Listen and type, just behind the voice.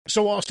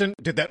So, Austin,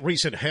 did that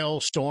recent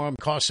hailstorm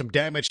cause some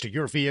damage to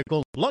your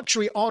vehicle?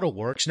 Luxury Auto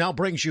Works now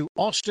brings you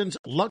Austin's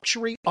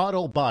luxury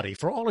auto body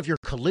for all of your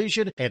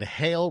collision and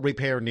hail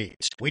repair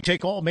needs. We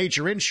take all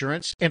major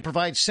insurance and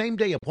provide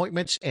same-day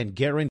appointments and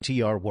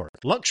guarantee our work.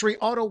 Luxury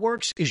Auto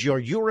Works is your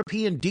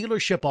European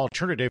dealership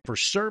alternative for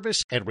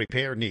service and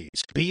repair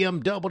needs.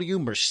 BMW,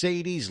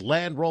 Mercedes,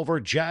 Land Rover,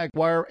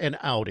 Jaguar, and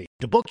Audi.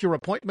 To book your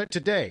appointment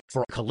today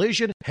for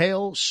collision,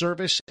 hail,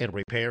 service, and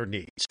repair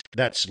needs.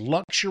 That's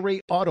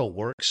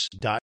luxuryautoworks.com. From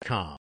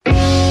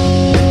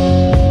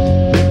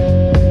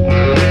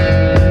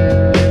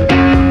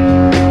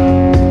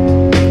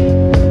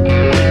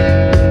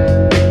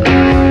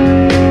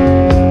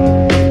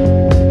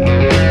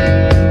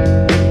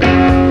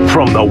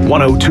the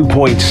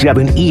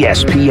 102.7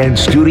 ESPN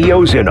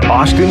studios in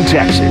Austin,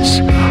 Texas,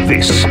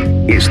 this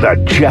is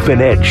the Jeff and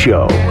Ed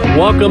Show.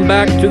 Welcome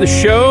back to the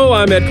show.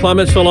 I'm Ed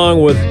Clements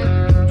along with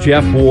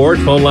Jeff Ward.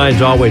 Phone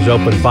line's always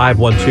open,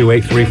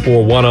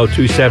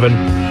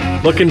 512-834-1027.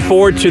 Looking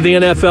forward to the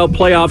NFL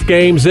playoff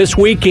games this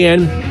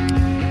weekend.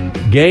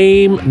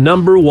 Game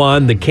number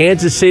 1, the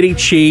Kansas City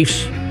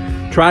Chiefs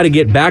try to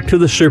get back to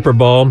the Super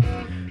Bowl,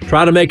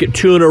 try to make it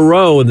 2 in a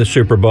row in the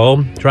Super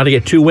Bowl, try to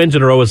get 2 wins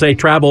in a row as they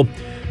travel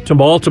to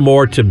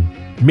Baltimore to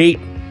meet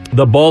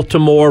the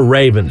Baltimore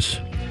Ravens.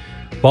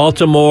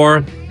 Baltimore,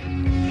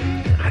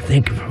 I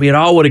think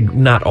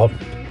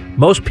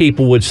most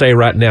people would say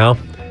right now,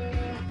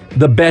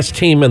 the best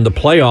team in the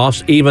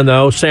playoffs, even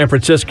though San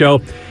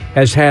Francisco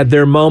has had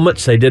their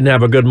moments. They didn't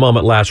have a good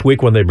moment last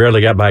week when they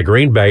barely got by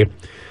Green Bay.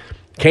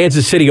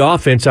 Kansas City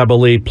offense, I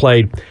believe,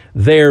 played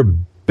their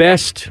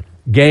best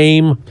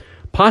game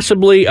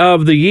possibly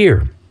of the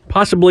year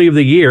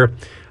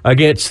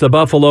against the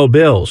Buffalo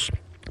Bills.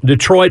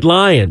 Detroit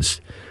Lions,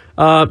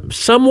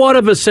 somewhat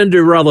of a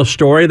Cinderella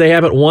story. They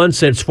haven't won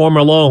since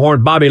former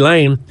Longhorn Bobby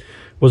Lane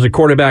was a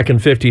quarterback in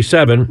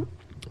 57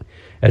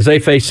 as they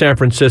face San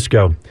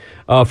Francisco.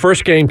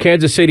 First game,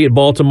 Kansas City at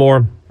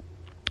Baltimore.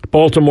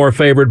 Baltimore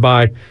favored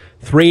by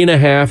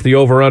 3.5, the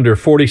over-under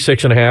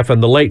 46.5,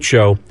 and the late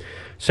show,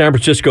 San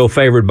Francisco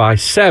favored by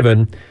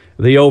 7.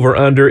 The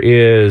over-under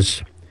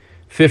is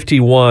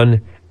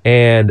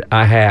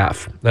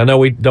 51.5. I know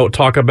we don't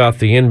talk about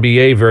the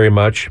NBA very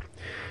much,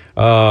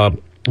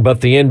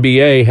 but the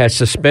NBA has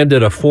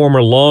suspended a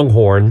former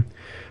Longhorn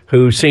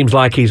who seems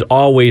like he's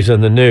always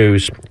in the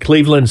news.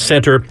 Cleveland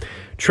center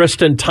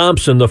Tristan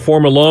Thompson, the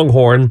former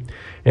Longhorn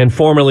and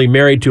formerly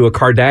married to a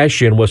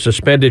Kardashian, was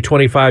suspended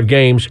 25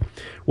 games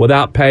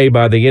without pay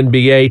by the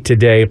NBA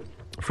today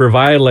for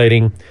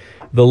violating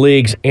the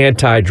league's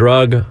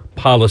anti-drug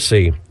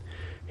policy.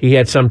 He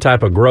had some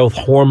type of growth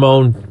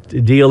hormone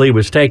deal he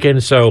was taking.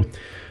 So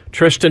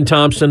Tristan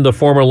Thompson, the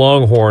former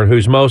Longhorn,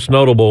 who's most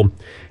notable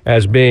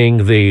as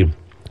being the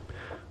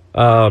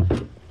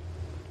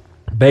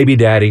baby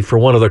daddy for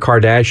one of the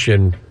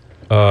Kardashian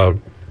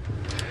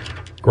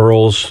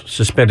girls,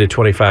 suspended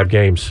 25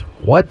 games.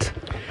 What?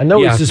 I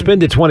know he's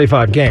suspended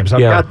 25 games. I've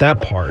got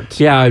that part.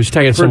 Yeah, I was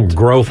taking some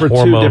growth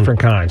hormone. For 2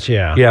 different kinds,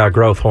 yeah. Yeah,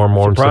 growth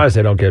hormones. Surprised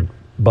they don't get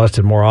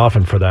busted more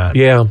often for that.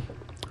 Yeah.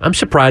 I'm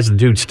surprised the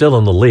dude's still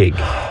in the league.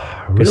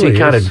 Because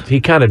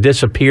he kind of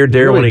disappeared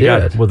there when he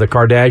got with the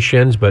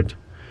Kardashians, but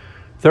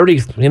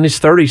in his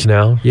 30s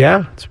now.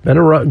 Yeah, it's been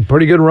a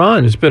pretty good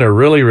run. It's been a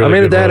really, really good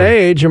run. At that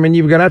age, you're going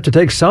to have to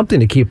take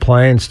something to keep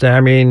playing.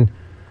 In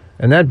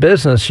that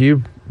business,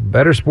 you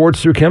better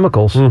sports through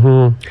chemicals.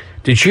 Mm-hmm.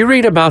 Did you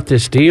read about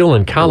this deal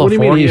in California?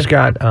 What do you mean he's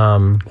got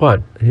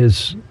what?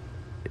 He's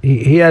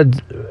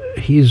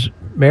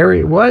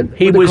married. What?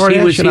 He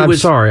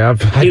was sorry.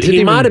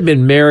 He might have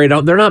been married.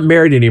 They're not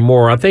married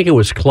anymore. I think it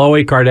was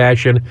Khloe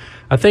Kardashian.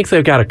 I think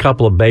they've got a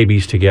couple of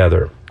babies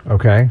together.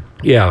 Okay.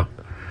 Yeah.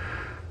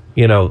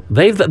 You know,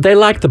 they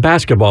like the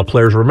basketball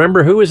players.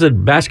 Remember who is the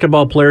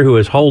basketball player who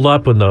was holed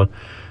up in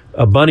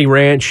a bunny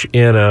ranch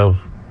in a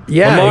he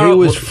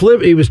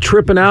was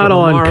tripping out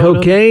on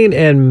cocaine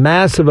and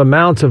massive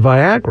amounts of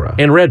Viagra.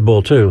 And Red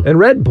Bull, too. And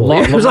Red Bull.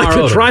 It was like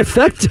the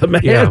trifecta, man.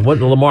 Yeah,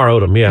 Lamar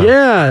Odom, yeah.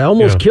 Yeah,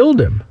 almost killed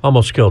him.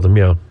 Almost killed him,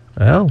 yeah.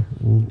 Well,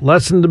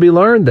 lesson to be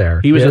learned there.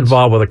 He was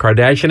involved with a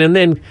Kardashian. And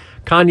then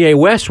Kanye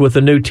West with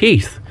the new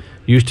teeth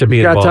used to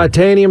be involved. He's got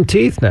titanium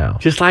teeth now.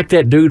 Just like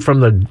that dude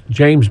from the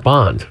James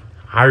Bond.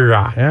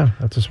 Yeah,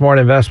 that's a smart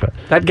investment.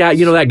 That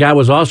guy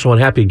was also on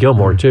Happy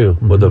Gilmore, too,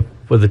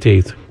 with the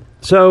teeth.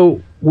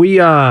 So you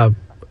were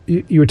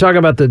talking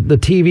about the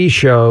TV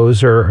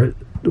shows or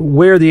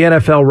where the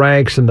NFL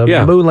ranks and the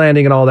moon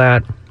landing and all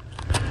that.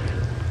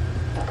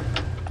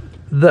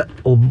 The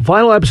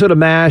final episode of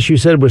MASH, you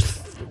said,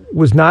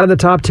 was not in the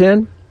top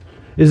 10?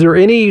 Is there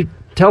any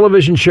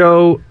television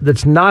show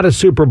that's not a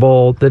Super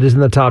Bowl that is in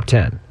the top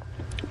 10?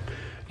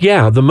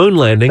 Yeah, the moon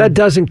landing. That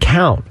doesn't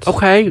count.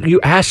 Okay,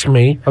 you asked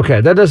me. Okay,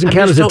 that doesn't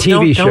count as a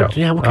TV show.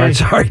 Yeah, okay.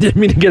 Sorry, didn't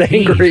mean to get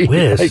angry.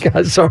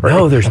 Sorry.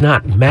 No, there's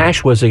not.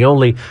 MASH was the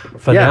only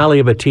finale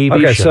of a TV show.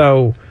 Okay,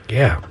 so...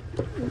 Yeah.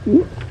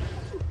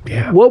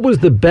 What was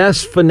the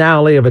best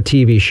finale of a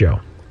TV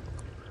show?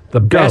 The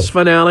best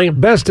finale?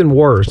 Best and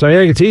worst. I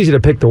think it's easy to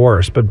pick the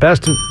worst, but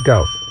best and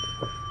go.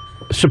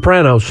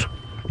 Sopranos.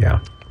 Yeah.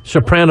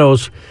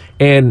 Sopranos,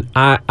 and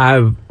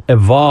I've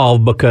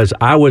evolved because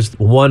I was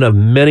one of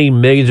many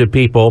millions of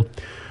people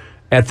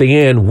at the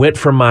end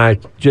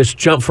just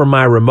jumped from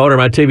my remote or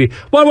my TV.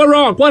 What went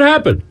wrong? What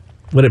happened?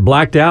 When it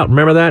blacked out,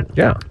 remember that?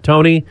 Yeah.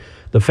 Tony,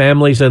 the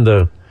families in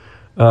the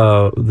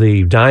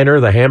diner,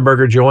 the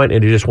hamburger joint,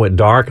 and it just went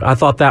dark. I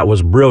thought that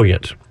was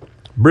brilliant.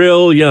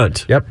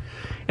 Brilliant. Yep.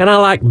 And I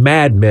like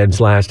Mad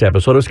Men's last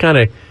episode. It was kind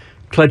of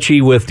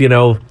clutchy with,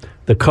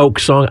 the Coke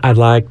song, I'd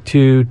like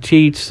to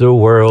teach the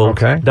world.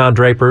 Okay. Don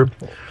Draper.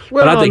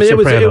 Well, but I think it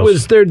Sopranos.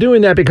 was they're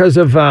doing that because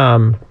of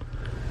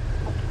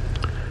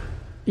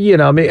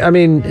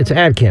it's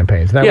ad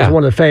campaigns. That was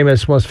one of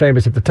the most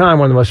famous at the time,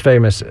 one of the most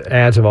famous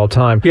ads of all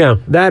time. Yeah.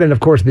 That and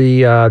of course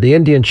the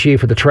Indian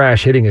chief with the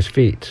trash hitting his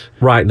feet.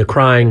 Right, and the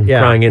crying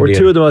Indian. Were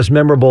two of the most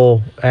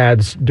memorable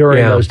ads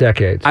during those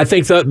decades. I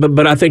think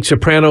but I think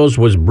Sopranos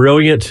was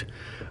brilliant.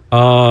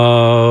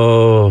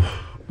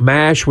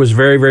 MASH was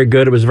very, very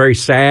good. It was very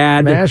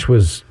sad. MASH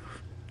was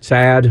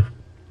sad.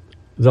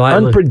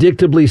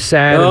 Unpredictably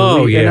sad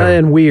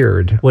and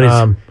weird.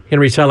 When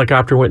Henry's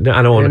helicopter went down.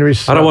 I don't want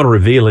to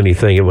reveal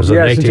anything. It was in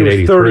 1983.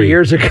 It was 30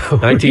 years ago.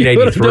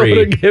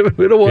 1983. Give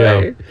it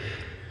away.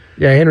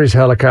 Yeah, Henry's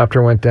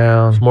helicopter went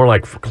down. It's more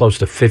like close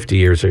to 50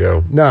 years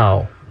ago.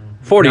 No.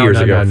 40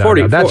 years ago. No,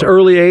 40. That's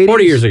early 80s.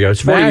 40 years ago.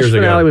 It's 40 years ago.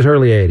 The finale was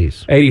early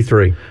 80s.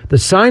 83. The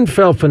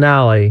Seinfeld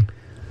finale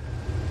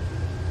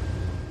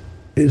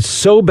is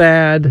so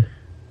bad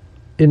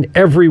in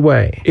every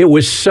way. It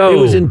was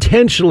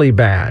intentionally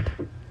bad.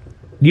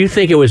 Do you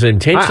think it was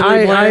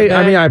intentionally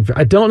bad?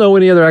 I don't know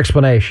any other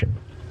explanation.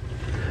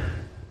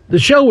 The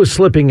show was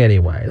slipping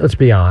anyway, let's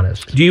be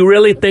honest. Do you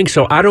really think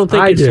so? I don't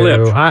think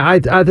slipped.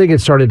 I think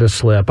it started to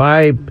slip.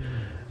 I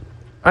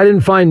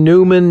didn't find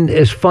Newman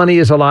as funny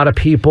as a lot of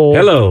people.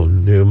 Hello,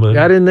 Newman.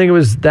 I didn't think it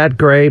was that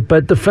great,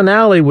 but the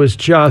finale was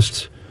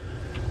just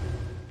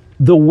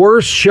the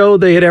worst show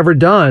they had ever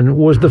done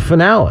was the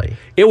finale.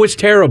 It was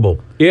terrible.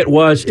 It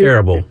was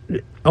terrible.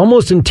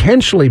 Almost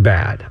intentionally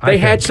bad. They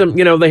had some,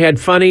 they had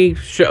funny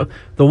show.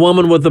 The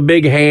woman with the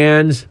big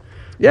hands.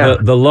 Yeah.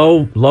 The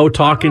low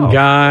talking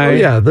guy. Oh,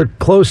 yeah, the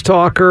close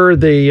talker,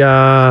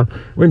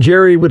 when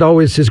Jerry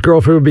his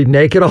girlfriend would be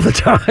naked all the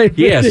time.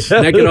 Yes,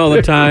 naked all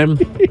the time.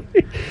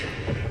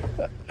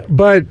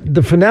 But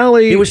the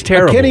finale, it was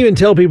terrible. I can't even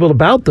tell people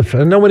about the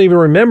finale. No one even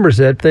remembers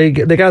it. They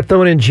got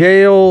thrown in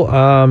jail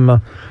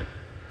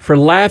for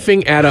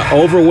laughing at an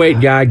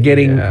overweight guy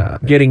getting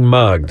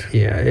mugged.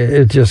 Yeah,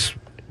 it just.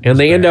 And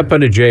they end up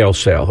in a jail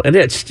cell, and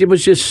it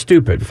was just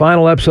stupid.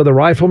 Final episode of The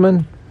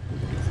Rifleman.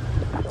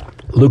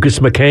 Lucas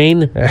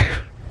McCain.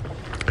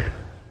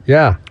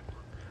 Yeah.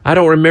 I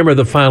don't remember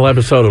the final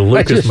episode of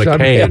Lucas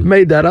McCain. I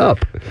made that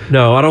up.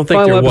 No, I don't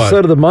think there was. Final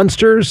episode of The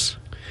Munsters.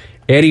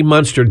 Eddie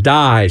Munster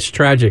dies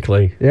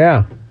tragically.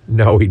 Yeah.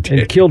 No, he didn't.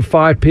 And killed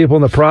 5 people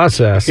in the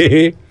process,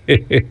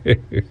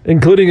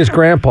 including his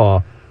grandpa.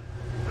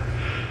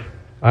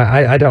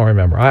 I don't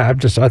remember. I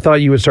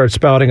thought you would start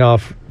spouting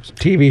off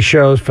TV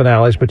shows,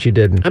 finales, but you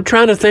didn't. I'm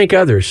trying to think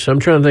others. I'm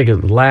trying to think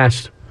of the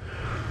last.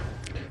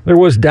 There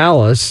was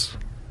Dallas.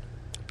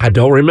 I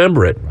don't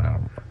remember it.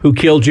 Who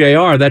killed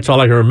JR? That's all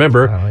I can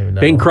remember. I don't even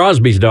know. Bing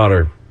Crosby's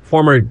daughter,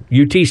 former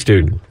UT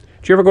student.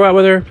 Did you ever go out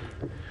with her?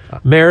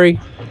 Mary?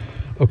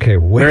 Okay.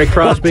 Mary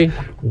Crosby?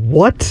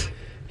 What?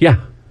 Yeah.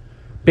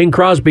 Bing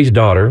Crosby's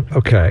daughter.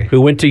 Okay.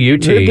 Who went to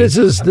UT. This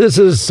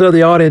is so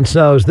the audience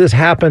knows this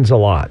happens a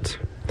lot.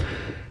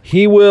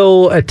 He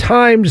will, at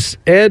times,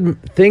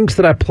 Ed thinks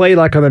that I play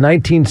like on the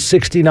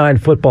 1969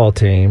 football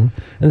team,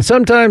 and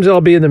sometimes I'll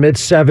be in the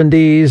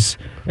mid-70s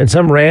in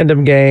some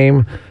random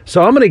game.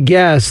 So I'm going to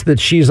guess that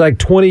she's like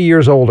 20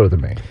 years older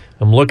than me.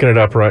 I'm looking it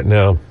up right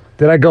now.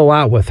 Did I go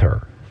out with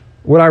her?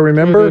 Would I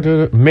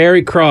remember?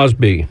 Mary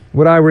Crosby.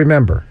 Would I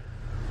remember?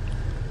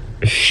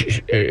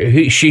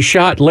 She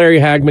shot Larry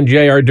Hagman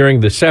Jr. during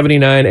the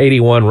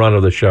 79-81 run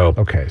of the show.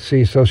 Okay,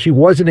 see, so she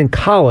wasn't in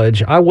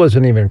college. I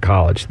wasn't even in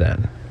college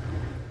then.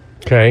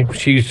 Okay,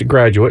 she's a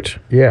graduate.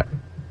 Yeah.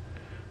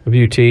 Of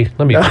UT. Let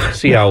me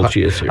see how old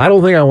she is here. I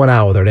don't think I went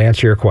out with her, to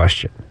answer your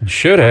question.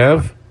 Should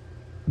have.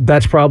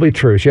 That's probably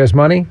true. She has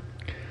money?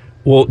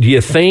 Well, do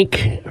you think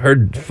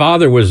her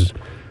father was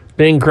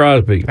Bing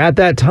Crosby? At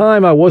that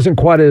time, I wasn't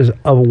quite as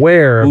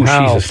aware of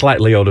how... she's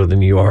slightly older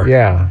than you are.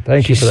 Yeah,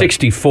 thank you. She's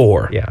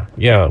 64. Yeah.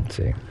 Yeah. Let's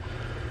see.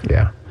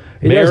 Yeah.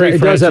 It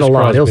does that a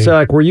lot. Crosby. He'll say,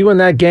 like, were you in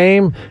that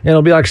game? And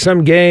it'll be like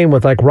some game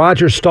with, like,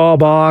 Roger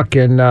Staubach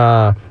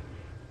and...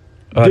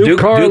 Duke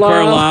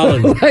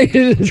Carlisle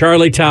and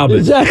Charlie Talbot.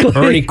 Exactly.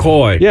 Ernie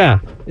Coy. Yeah.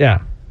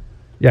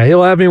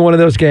 He'll have me in one of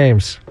those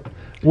games.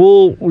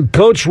 We'll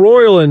Coach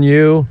Royal and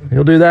you.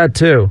 He'll do that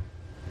too.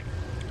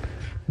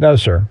 No,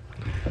 sir.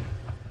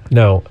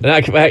 No. But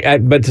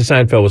the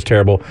Seinfeld was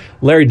terrible.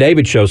 Larry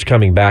David show's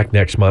coming back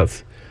next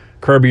month.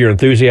 Curb Your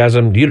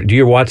Enthusiasm. Do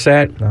you watch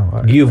that?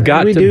 No. You've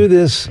got to do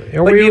this.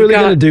 Are we really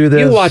going to do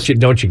this? You watch it,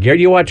 don't you,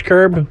 Gary? You watch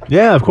Curb?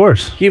 Yeah, of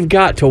course. You've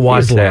got to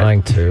watch He's that.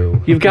 Lying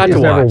too. You've got to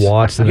watch. Never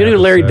watched You know who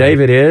Larry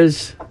David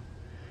is?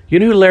 You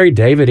know who Larry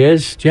David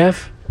is,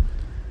 Jeff?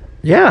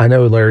 Yeah, I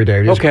know who Larry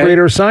David is. Okay.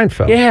 Creator of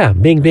Seinfeld. Yeah.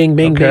 Bing, bing,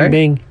 bing, Okay.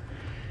 bing, bing.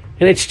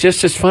 And it's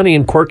just as funny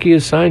and quirky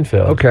as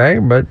Seinfeld. Okay,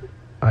 but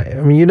I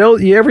mean,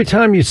 every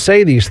time you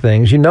say these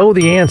things, you know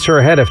the answer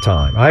ahead of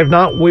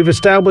time. We've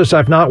established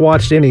I've not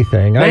watched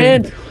anything.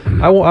 Man.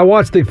 I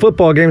watch the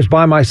football games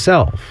by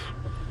myself.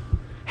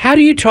 How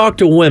do you talk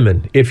to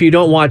women if you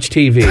don't watch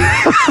TV?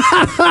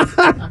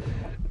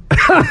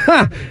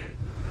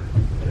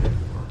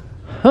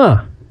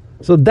 Huh.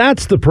 So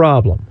that's the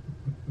problem.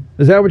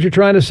 Is that what you're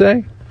trying to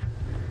say?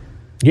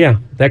 Yeah,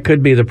 that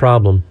could be the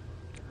problem.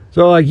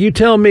 So, like, you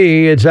tell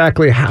me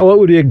exactly what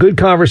would be a good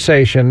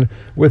conversation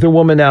with a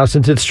woman now,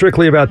 since it's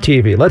strictly about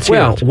TV. Let's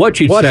hear it. What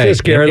you'd Watch say?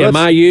 This, Gary. Am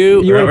I you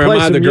wanna or play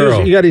am I some the girl?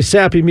 music? You got any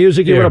sappy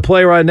music you Yeah. want to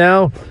play right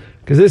now?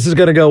 Because this is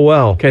going to go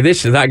well. Okay,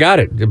 I got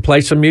it. Play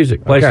some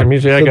music. Play Okay. some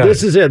music. I So got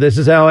this is it. This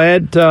is how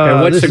Ed.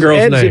 And what's this the is girl's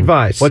Ed's name?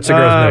 advice. What's the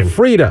girl's name?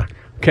 Frida.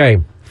 Okay.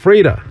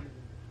 Frida.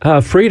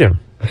 Frida.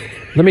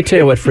 Let me tell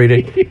you what, Frida.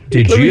 Let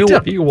me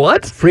tell you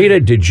what? Frida,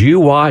 did you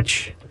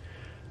watch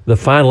the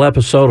final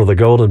episode of The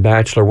Golden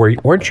Bachelor?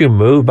 Weren't you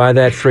moved by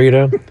that,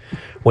 Frida?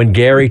 When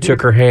Gary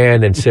took her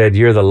hand and said,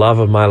 "You're the love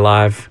of my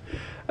life.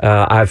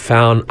 I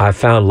found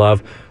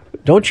love."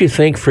 Don't you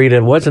think,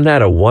 Frida, wasn't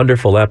that a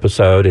wonderful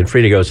episode? And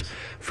Frida goes,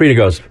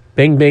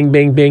 bing, bing,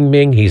 bing, bing,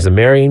 bing. He's the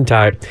marrying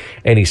type,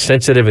 and he's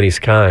sensitive and he's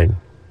kind.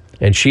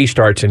 And she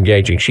starts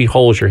engaging. She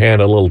holds your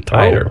hand a little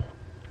tighter.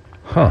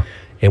 Huh.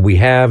 And we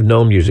have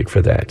no music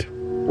for that.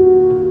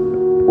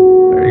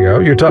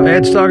 There you go.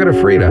 Ed's talking to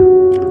Frida.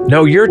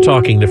 No, you're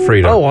talking to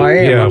Frida. Oh, I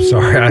am. Yeah. I'm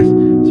sorry.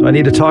 So I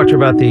need to talk to her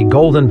about the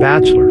Golden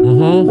Bachelor.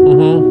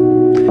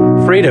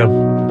 Frida,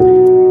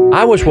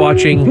 I was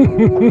watching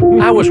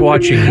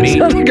Me.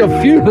 Sounds like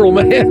a funeral,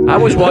 man. I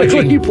was watching-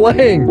 What are you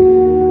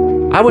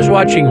playing? I was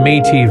watching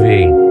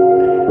MeTV,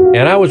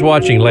 and I was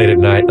watching late at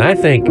night, and I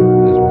think,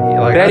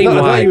 Betty White.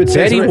 I thought you would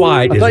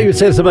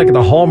say something like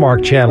the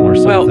Hallmark Channel or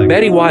something. well,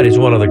 Betty White is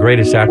one of the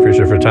greatest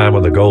actresses of her time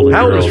on the Golden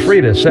How old Girls. is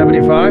Frida?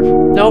 75?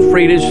 No,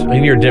 Frida's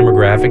in your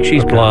demographic.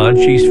 She's blonde.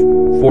 She's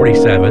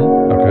 47,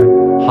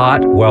 Okay.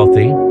 hot,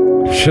 wealthy.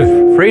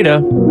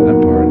 Frida,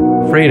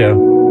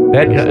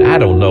 I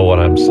don't know what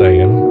I'm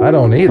saying. I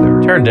don't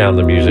either. Turn down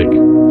the music.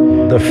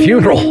 The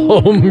funeral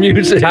home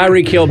music.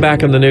 Tyreek Hill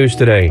back in the news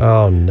today.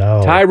 Oh,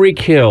 no. Tyreek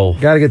Hill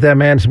Got to get that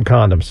man some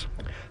condoms.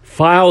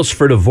 files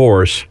for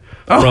divorce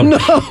from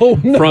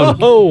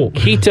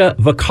Kita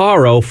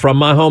Vaccaro from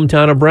my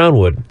hometown of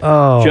Brownwood.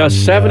 Oh,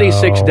 Just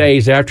 76 no.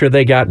 days after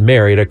they got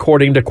married,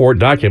 according to court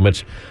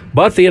documents.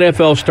 But the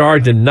NFL star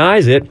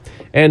denies it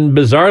and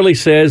bizarrely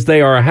says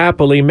they are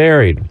happily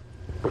married.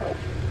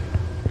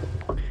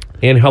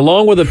 And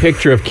along with a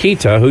picture of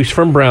Kita, who's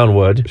from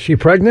Brownwood, She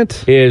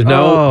pregnant? there's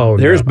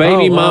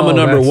baby mama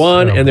number that's-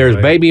 one and there's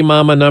boy. baby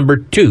mama number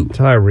two.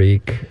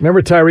 Tyreek.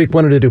 Remember Tyreek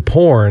wanted to do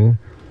porn.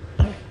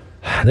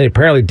 They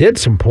apparently did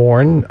some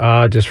porn,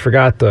 just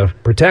forgot the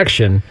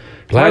protection.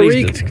 Glad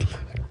he's-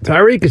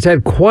 Tyreek has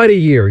had quite a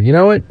year. You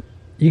know what?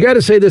 You got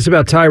to say this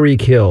about Tyreek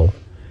Hill.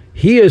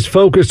 He is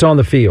focused on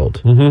the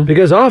field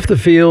because off the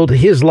field,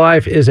 his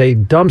life is a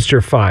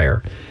dumpster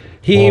fire.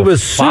 He Well,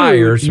 was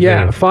fires, sued.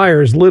 Yeah, man.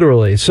 fires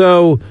literally.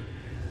 So,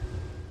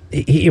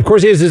 he of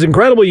course, he has his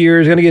incredible year.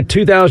 He's going to get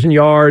 2,000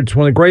 yards,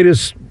 one of the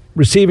greatest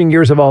receiving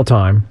years of all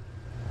time.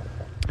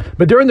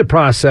 But during the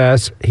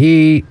process,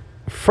 he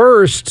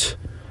first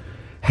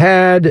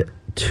had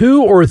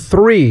 2 or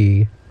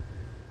 3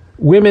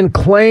 women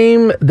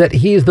claim that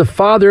he's the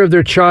father of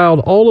their child,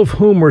 all of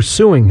whom were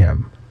suing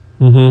him.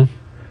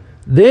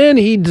 Then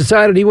he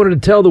decided he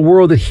wanted to tell the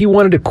world that he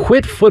wanted to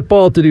quit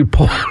football to do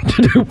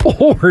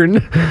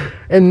porn.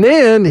 And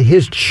then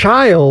his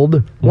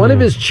child, one of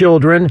his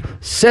children,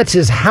 sets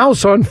his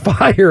house on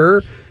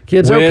fire.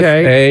 Kids,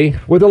 With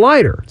with a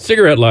lighter.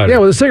 Cigarette lighter. Yeah,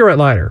 with a cigarette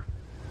lighter.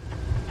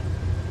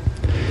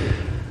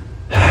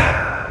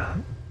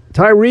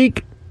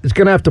 Tyreek is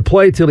going to have to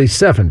play till he's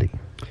 70.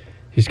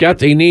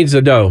 He needs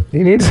the dough.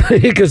 He needs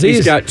because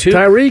He's got 2.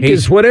 Tyreek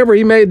is whatever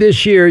he made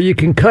this year. You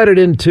can cut it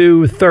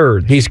into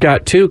thirds. He's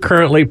got 2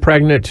 currently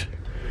pregnant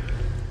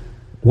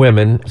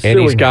women, and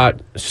he's got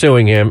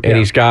suing him, and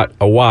he's got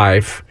a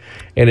wife,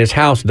 and his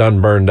house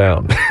done burned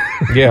down.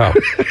 Yeah.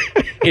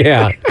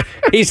 Yeah.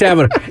 He's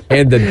having,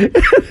 and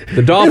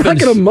the Dolphins.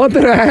 like in a month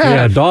and a half.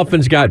 Yeah,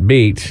 Dolphins got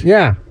beat.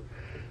 Yeah.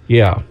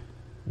 Yeah.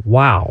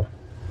 Wow.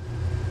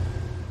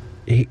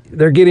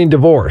 They're getting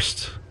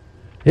divorced.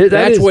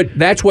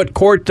 That's what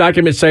court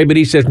documents say, but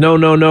he says, no,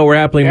 we're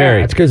happily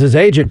married. It's because his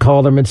agent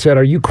called him and said,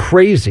 "Are you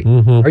crazy?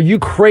 Are you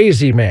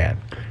crazy, man?"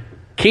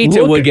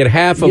 Kita would get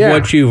half of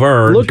what you've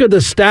earned. Look at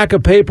the stack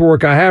of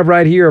paperwork I have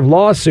right here of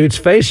lawsuits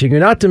facing you,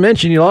 not to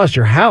mention you lost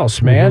your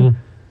house, man.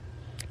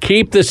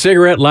 Keep the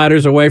cigarette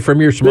lighters away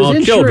from your small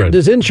children.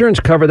 Does insurance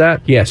cover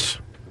that? Yes.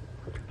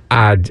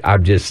 I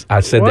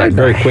said Why that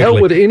very the hell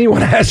quickly. would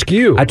anyone ask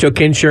you? I took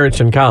insurance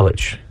in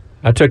college.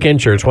 I took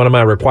insurance, one of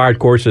my required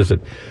courses at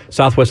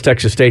Southwest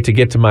Texas State to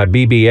get to my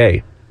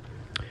BBA.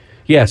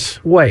 Yes.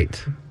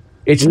 Wait.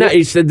 It's not.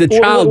 He said the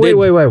child did.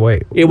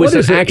 Wait. It was what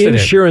does an accident.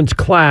 Insurance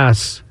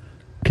class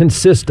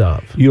consist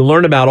of? You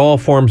learn about all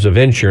forms of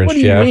insurance, What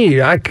do Jeff. you mean?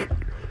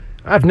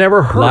 I've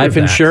never heard Life of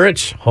that.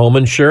 insurance, home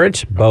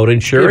insurance, boat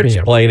insurance, Give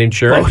me a plane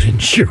insurance. Boat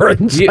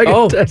insurance. You- I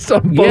got tests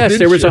on boat yes,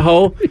 there was a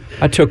insurance. whole.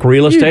 I took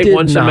real You estate did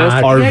one not.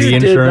 semester. RV Yes, you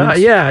did insurance? not.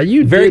 Yeah,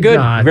 you Very did good,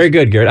 not. very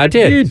good, Garrett. I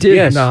did. You did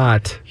yes.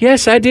 not.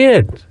 Yes, I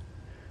did.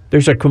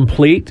 There's a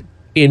complete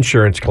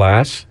insurance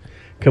class,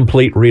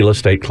 complete real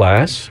estate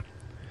class,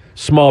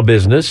 small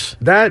business,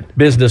 That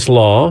business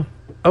law.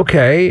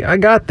 okay, I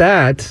got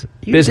that.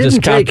 You Business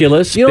didn't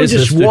calculus, You don't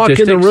business just walk in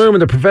the statistics. room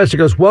and the professor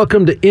goes,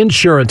 "Welcome to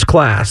insurance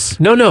class."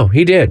 No,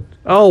 he did.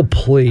 Oh,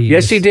 please.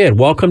 Yes, he did.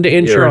 Welcome to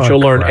insurance. You're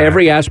You'll on learn crack.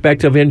 every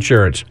aspect of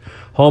insurance,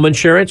 home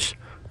insurance,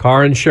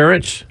 car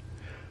insurance,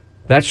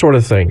 that sort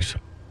of things.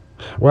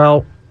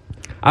 Well,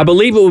 I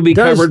believe it will be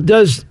covered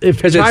does if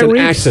because it's an Tyreek's-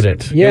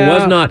 accident. Yeah, It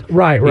was not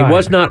right. It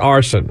was not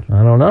arson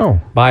I don't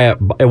know.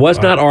 it was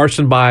not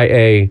arson by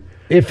a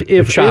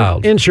If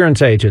child.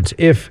 insurance agents,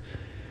 if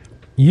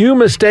you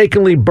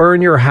mistakenly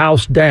burn your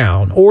house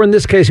down, or in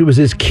this case, it was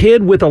his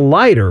kid with a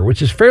lighter,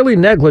 which is fairly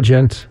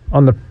negligent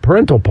on the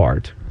parental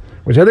part,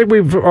 which I think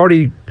we've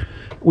already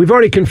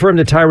confirmed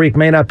that Tyreek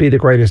may not be the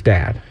greatest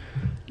dad.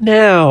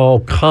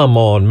 Now, come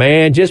on,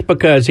 man. Just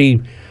because he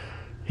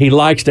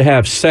likes to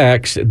have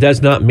sex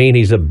does not mean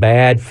he's a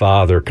bad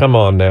father. Come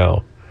on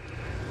now.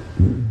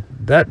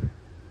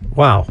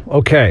 Wow.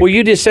 Okay. Well,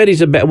 you just said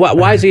he's a bad.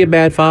 Why is he a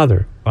bad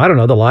father? I don't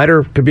know. The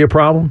lighter could be a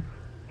problem.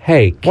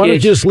 Hey, Why don't you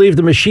kids. just leave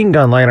the machine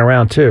gun laying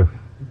around too?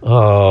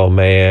 Oh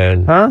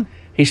man. Huh?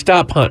 He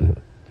stopped hunting.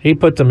 He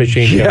put the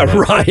machine gun. Yeah, on.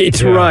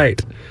 right, Yeah.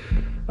 right.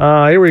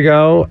 Here we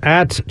go.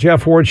 At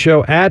Jeff Ward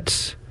Show.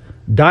 At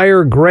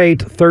Dire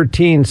Great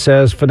 13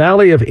 says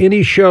finale of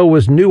any show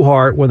was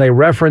Newhart when they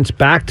reference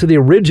back to the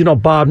original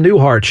Bob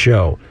Newhart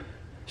show.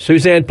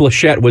 Suzanne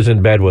Plachette was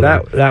in bed with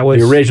him. That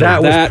was the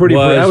original. that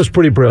was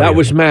pretty brilliant. That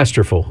was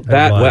masterful.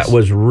 That was.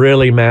 was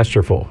really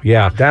masterful.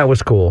 Yeah. That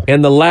was cool.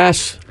 And the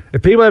last,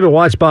 If people haven't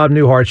watched Bob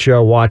Newhart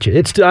show, watch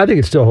it. I think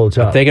it still holds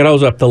up. I think it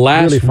holds up. The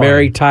last Really funny.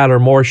 Mary Tyler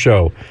Moore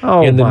show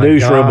Oh, in the my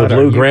newsroom God, with are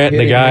Lou you Grant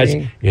and the guys.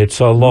 kidding me? It's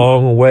a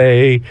long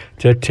way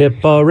to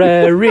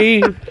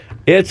Tipperary.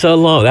 It's a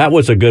long. That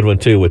was a good one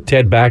too with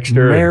Ted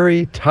Baxter. and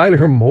Mary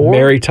Tyler Moore.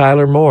 Mary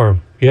Tyler Moore.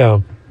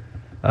 Yeah.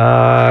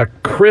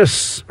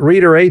 Chris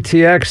Reader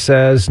ATX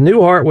says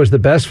Newhart was the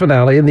best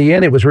finale. In the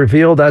end, it was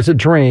revealed as a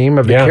dream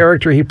of the Yeah.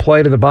 character he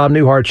played in the Bob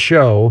Newhart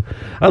show.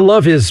 I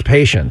love his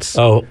patience.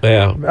 Oh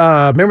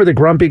yeah. Remember the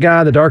grumpy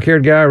guy, the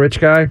dark-haired guy, rich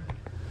guy?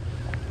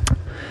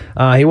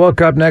 He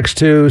woke up next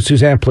to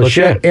Suzanne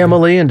Plachette, Plachette.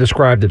 Emily, and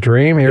described the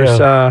dream. Here's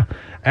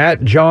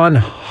at John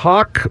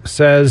Hawk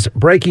says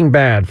Breaking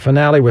Bad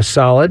finale was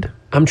solid.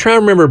 I'm trying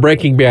to remember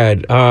Breaking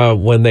Bad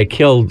when they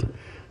killed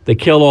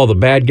all the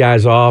bad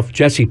guys off.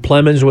 Jesse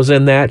Plemons was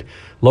in that.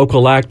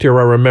 Local actor,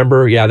 I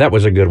remember. Yeah, that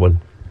was a good one.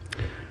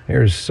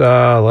 Here's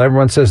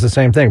everyone says the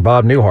same thing.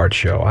 Bob Newhart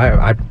show.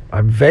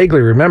 I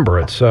vaguely remember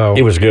it. So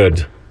It was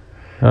good.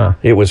 Huh.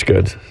 It was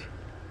good.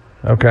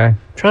 Okay.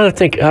 Trying to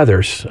think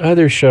other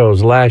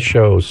shows, last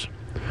shows.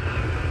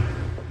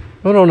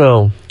 I don't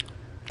know.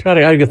 I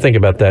got to think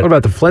about that. What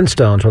about the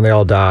Flintstones when they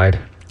all died?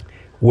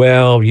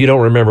 Well, you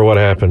don't remember what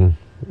happened.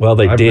 Well,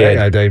 they did.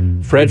 Fred they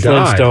died.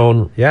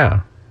 Flintstone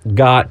Yeah.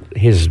 got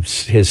his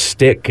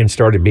stick and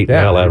started beating the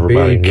hell out of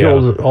everybody. He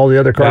killed all the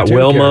other Got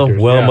cartoon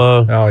characters.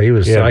 Wilma. Yeah. Oh, he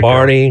was psycho.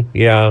 Barney.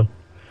 Yeah.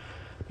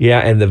 Yeah,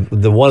 and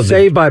the one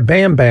Saved by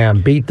Bam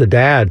Bam beat the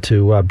dad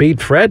to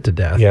beat Fred to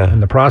death in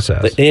the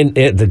process.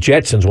 the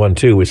Jetsons one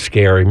too was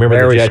scary. Remember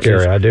Very the Jetsons?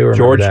 scary. I do remember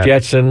George that.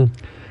 Jetson.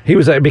 He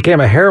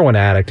became a heroin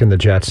addict in the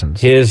Jetsons.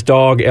 His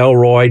dog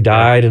Elroy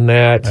died in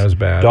that. That was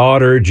bad.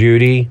 Daughter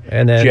Judy,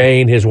 And then-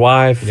 Jane, his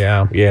wife.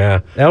 Yeah.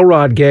 Yeah.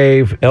 Elrod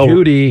gave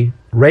Judy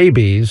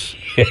rabies.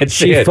 That's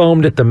She it.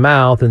 foamed at the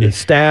mouth and then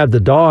stabbed the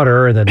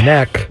daughter in the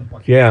neck.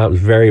 Yeah, it was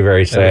very,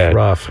 very That sad. was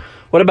rough.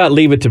 What about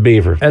Leave It to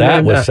Beaver? And that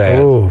then, was sad.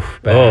 Oh,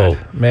 bad.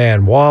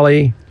 Man,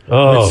 Wally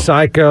Oh. went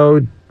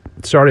psycho,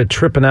 started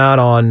tripping out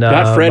on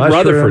Got Fred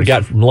mushrooms. Rutherford,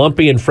 got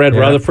Lumpy and Fred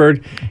Yeah.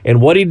 Rutherford,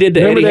 and what he did to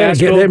Remember Eddie that,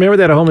 Haskell. remember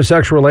that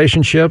homosexual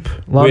relationship,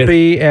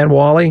 Lumpy and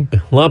Wally?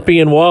 Lumpy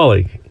and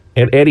Wally,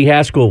 and Eddie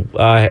Haskell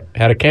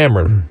had a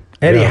camera.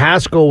 Eddie Yeah.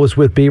 Haskell was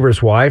with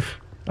Beaver's wife.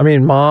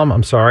 Mom,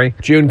 I'm sorry.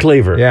 June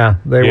Cleaver. Yeah,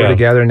 they were Yeah.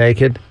 together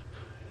naked.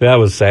 That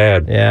was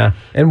sad. Yeah.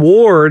 And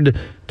Ward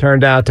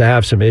turned out to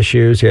have some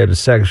issues. He had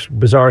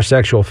bizarre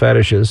sexual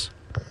fetishes.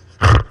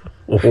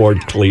 Ward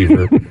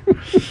Cleaver.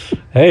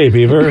 Hey,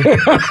 Beaver.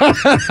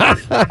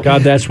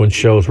 God, that's when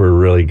shows were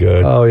really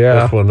good. Oh, yeah.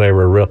 That's when they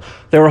were real.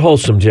 They were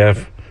wholesome,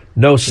 Jeff.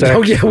 No sex.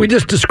 Oh, yeah, we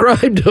just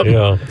described them.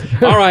 Yeah.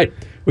 All right.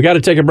 We got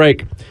to take a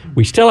break.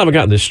 We still haven't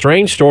gotten this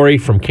strange story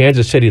from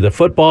Kansas City, the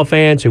football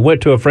fans who went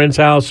to a friend's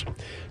house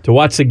to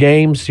watch the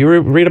games. You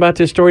read about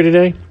this story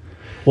today?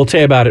 We'll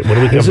tell you about it when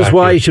we come back. This is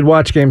why here. you should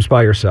watch games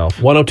by yourself.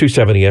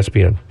 102.7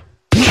 ESPN.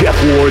 Jeff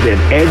Ward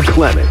and Ed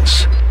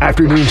Clements.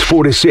 Afternoons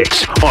 4 to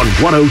 6 on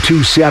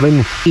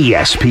 102.7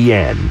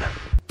 ESPN.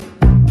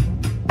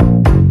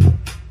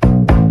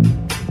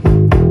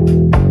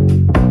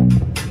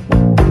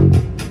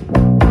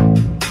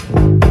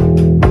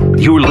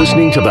 You're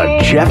listening to the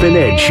Jeff and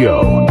Ed Show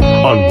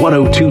on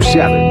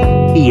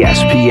 102.7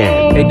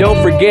 ESPN. And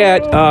don't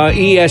forget,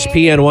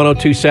 ESPN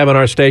 102.7,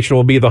 our station,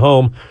 will be the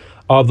home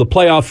of the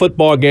playoff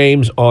football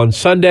games on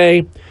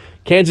Sunday.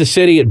 Kansas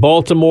City at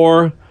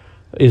Baltimore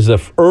is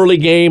the early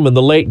game, and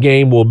the late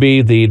game will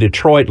be the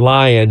Detroit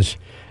Lions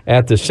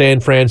at the San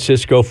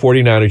Francisco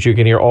 49ers. You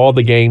can hear all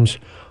the games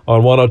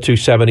on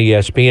 102.7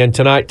 ESPN.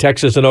 Tonight,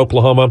 Texas and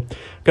Oklahoma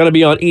going to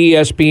be on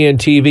ESPN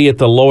TV at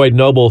the Lloyd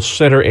Noble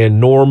Center in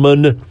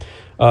Norman.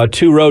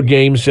 2 road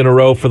games in a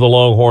row for the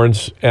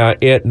Longhorns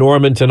at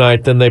Norman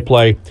tonight. Then they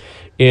play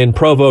in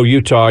Provo,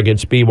 Utah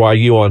against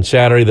BYU on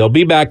Saturday. They'll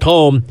be back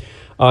home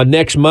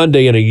next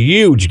Monday in a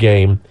huge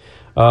game,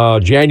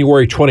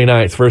 January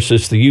 29th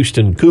versus the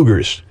Houston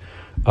Cougars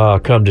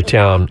come to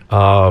town.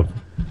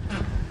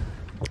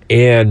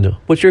 And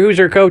who's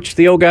their coach?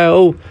 The old guy?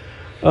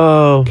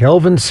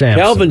 Kelvin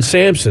Sampson. Kelvin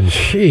Sampson.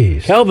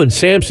 Jeez. Kelvin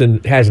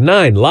Sampson has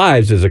 9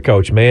 lives as a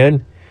coach,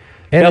 man.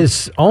 And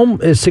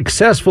is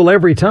successful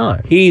every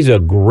time. He's a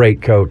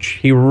great coach.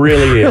 He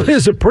really is. It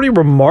is a pretty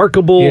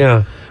remarkable.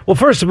 Yeah. Well,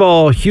 first of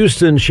all,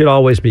 Houston should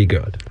always be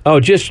good. Oh,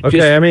 just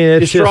okay. I mean,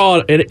 it's draw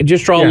a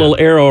little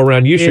arrow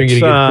around Houston. You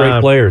get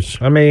great players.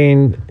 I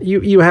mean,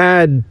 you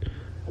had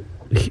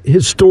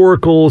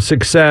historical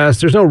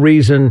success. There's no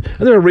reason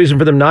for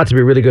them not to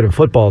be really good in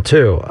football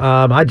too.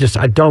 I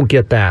don't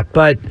get that.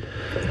 But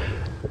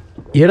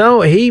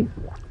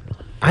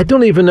I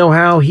don't even know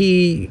how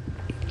he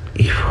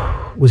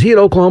was he at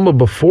Oklahoma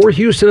before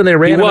Houston and they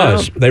ran him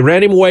out? They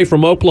ran him away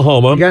from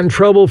Oklahoma. He got in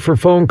trouble for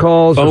phone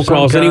calls.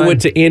 And he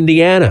went to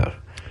Indiana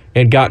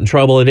and got in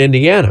trouble at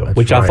Indiana,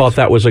 which I thought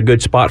that was a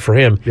good spot for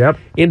him. Yep.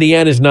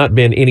 Indiana's not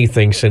been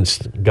anything since,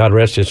 God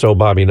rest his soul,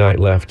 Bobby Knight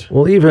left.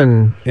 Well,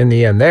 even in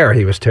the end there,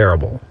 he was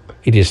terrible.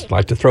 He just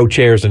liked to throw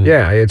chairs and he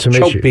had some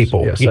choke issues.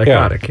 people. Yeah,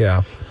 psychotic,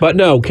 yeah. But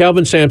no,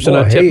 Kelvin Sampson,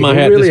 I tip my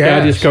hat. Really this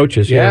guy just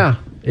coaches. Yeah.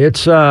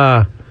 It's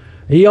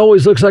he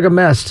always looks like a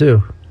mess,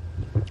 too.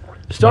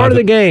 Start of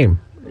the game.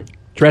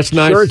 Dressed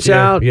nice. Shirts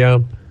out. Yeah.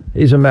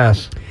 He's a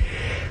mess.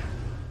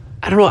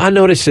 I don't know. I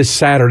noticed this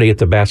Saturday at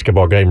the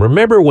basketball game.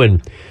 Remember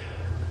when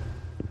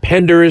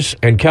Penders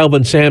and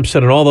Kelvin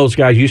Sampson and all those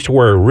guys used to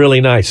wear really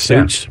nice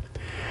suits? Yeah.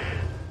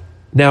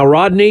 Now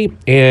Rodney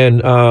and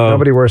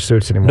nobody wears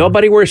suits anymore.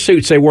 Nobody wears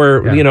suits. They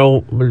wear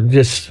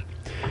just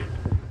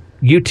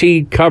UT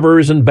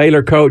covers and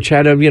Baylor coach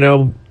had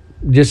a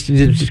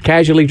just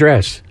casually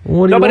dress.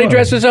 Nobody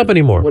dresses up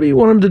anymore. What do you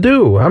want them to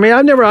do? I mean,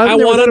 I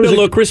want them to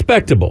look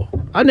respectable.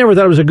 I never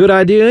thought it was a good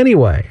idea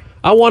anyway.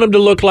 I want them to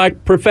look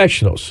like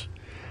professionals.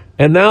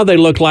 And now they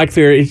look like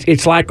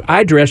it's like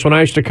I dressed when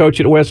I used to coach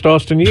at West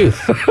Austin Youth.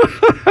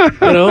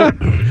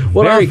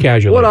 Very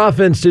casually. What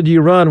offense did you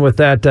run with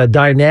that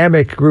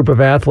dynamic group of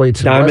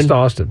athletes in West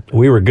Austin?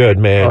 We were good,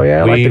 man. Oh,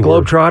 yeah? Like the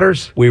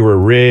Globetrotters? We were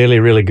really,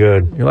 really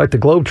good. You like the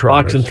Globetrotters?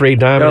 Box and 3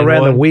 diamond. You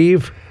ran the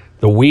weave?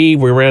 The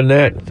weave, we ran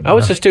that. I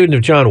was a student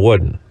of John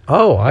Wooden.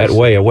 Oh, I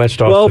see. At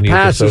West Austin 12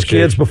 passes,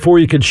 kids, before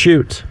you could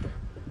shoot.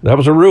 That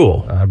was a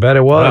rule. I bet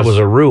it was. That was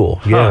a rule,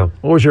 yeah.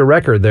 What was your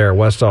record there,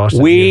 West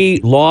Austin?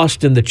 We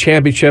lost in the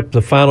championship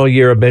the final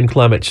year of Ben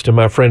Clements to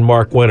my friend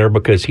Mark Winter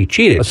because he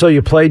cheated. So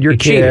you played your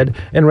kid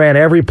and ran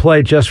every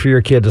play just for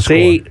your kid to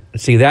score.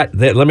 See that?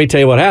 Let me tell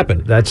you what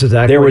happened. That's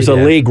exactly There what was a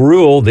league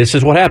rule. This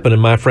is what happened,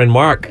 and my friend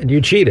Mark. And you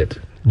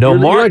cheated. No,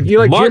 Mark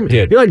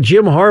did. You're like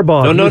Jim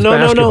Harbaugh.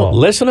 No.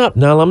 Listen up.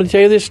 Now, let me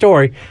tell you this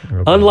story.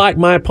 Okay. Unlike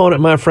my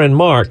opponent, my friend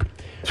Mark,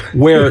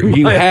 where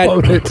you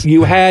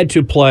had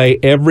to play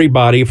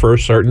everybody for a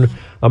certain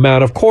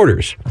amount of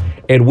quarters.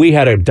 And we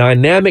had a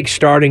dynamic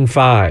starting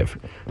 5.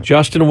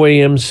 Justin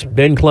Williams,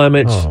 Ben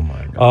Clements,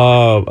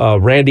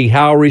 Randy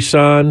Howery's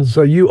son.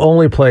 So you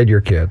only played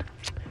your kid.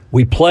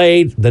 We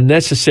played the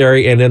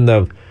necessary, and in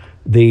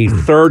the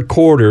third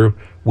quarter,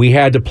 we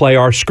had to play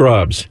our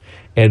scrubs.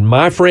 And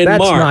my friend Mark...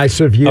 That's nice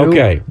of you.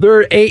 Okay.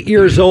 They're 8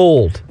 years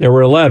old. There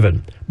were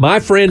 11. My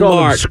friend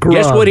Mark,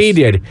 guess what he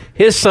did?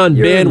 His son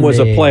Ben was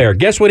a player.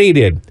 Guess what he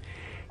did?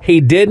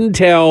 He didn't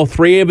tell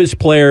 3 of his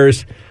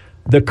players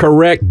the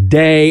correct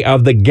day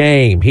of the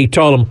game. He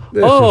told them,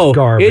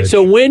 it's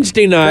a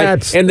Wednesday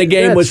night, and the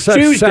game was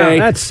Tuesday.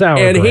 That's sour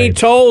and grapes. He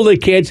told the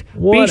kids,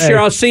 be sure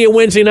I'll see you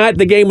Wednesday night.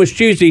 The game was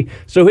Tuesday.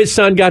 So his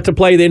son got to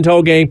play the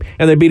whole game,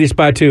 and they beat us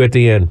by 2 at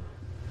the end.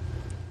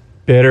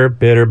 Bitter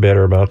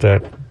about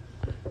that.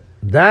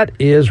 That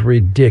is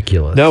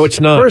ridiculous. No, it's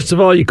not. First of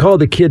all, you call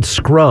the kids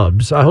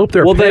scrubs. I hope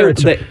their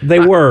parents...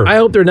 They were. I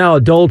hope they're now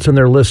adults and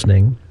they're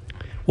listening.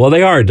 Well,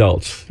 they are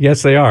adults.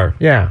 Yes, they are.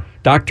 Yeah.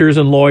 Doctors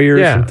and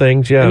lawyers and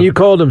things, yeah. And you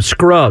called them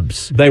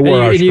scrubs. They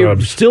were our scrubs. You're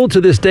still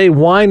to this day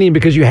whining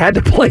because you had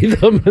to play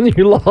them and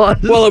you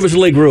lost. Well, it was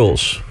league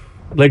rules.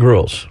 League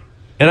rules.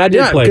 And I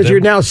did play them. Because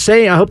you're now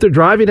saying, I hope they're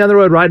driving down the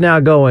road right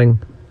now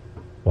going,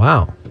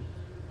 wow,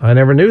 I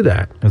never knew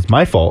that. It's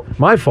my fault.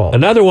 My fault.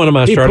 Another one of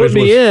my he starters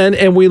put me in,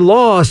 and we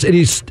lost, and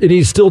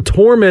he's still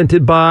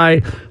tormented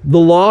by the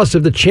loss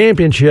of the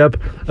championship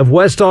of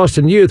West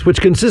Austin Youth, which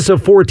consists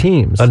of 4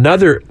 teams.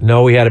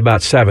 we had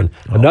about 7.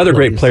 Another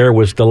great player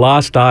was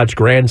DeLoss Dodge's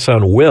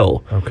grandson,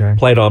 Will,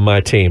 played on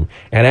my team.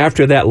 And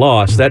after that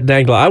loss, that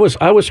dang, I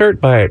was hurt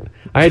by it.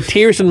 I had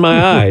tears in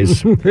my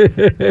eyes.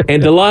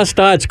 And DeLoss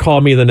Dodge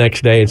called me the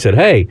next day and said,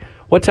 "Hey,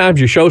 what time's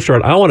your show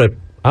start? I want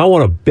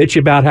to bitch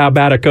about how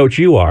bad a coach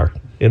you are."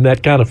 Isn't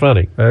that kind of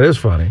funny? That is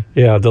funny.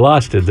 Yeah,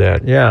 DeLoss did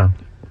that. Yeah.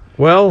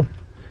 Well,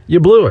 you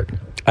blew it.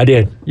 I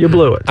did. You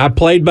blew it. I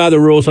played by the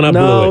rules, and I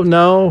blew it.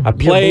 No, I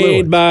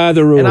played by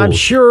the rules. And I'm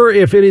sure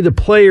if any of the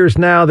players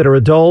now that are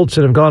adults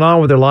and have gone on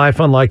with their life,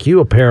 unlike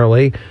you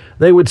apparently,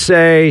 they would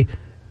say,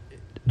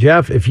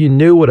 Jeff, if you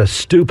knew what a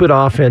stupid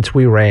offense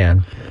we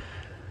ran.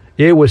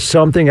 It was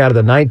something out of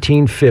the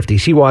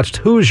 1950s. He watched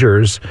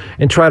Hoosiers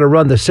and try to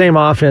run the same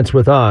offense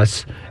with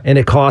us, and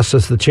it cost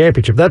us the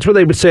championship. That's what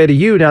they would say to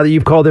you now that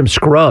you've called them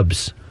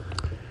scrubs.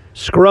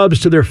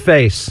 Scrubs to their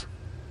face.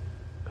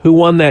 Who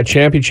won that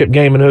championship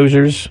game in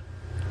Hoosiers?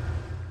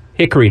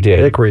 Hickory did.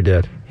 Hickory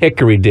did.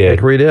 Hickory did.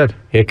 Hickory did.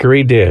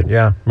 Hickory did.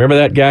 Yeah. Remember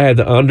that guy had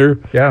the under?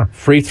 Yeah.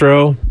 Free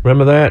throw?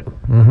 Remember that?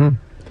 Mm-hmm.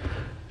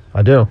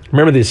 I do.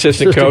 Remember the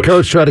assistant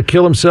coach tried to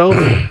kill himself?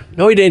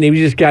 No, he didn't.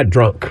 He just got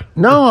drunk.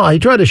 No, he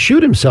tried to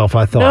shoot himself,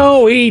 I thought.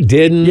 No, he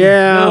didn't.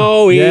 Yeah.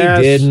 No, he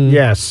didn't.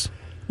 Yes.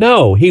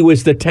 No, he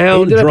was the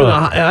town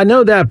drunk. I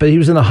know that, but he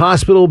was in the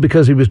hospital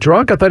because he was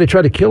drunk? I thought he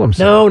tried to kill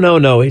himself.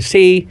 No.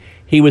 See,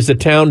 he was the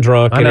town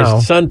drunk, and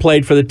his son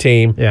played for the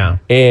team. Yeah.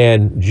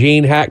 And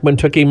Gene Hackman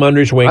took him under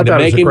his wing to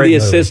make him the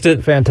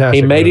assistant.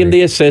 Fantastic. He made him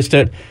the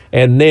assistant,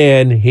 and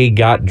then he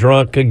got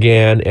drunk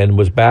again and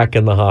was back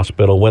in the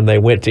hospital when they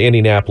went to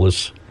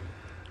Indianapolis.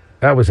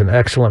 That was an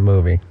excellent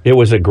movie. It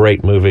was a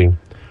great movie.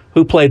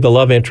 Who played the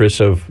love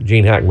interest of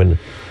Gene Hackman?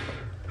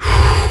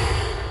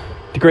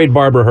 The great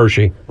Barbara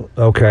Hershey.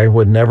 Okay,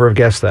 would never have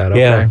guessed that.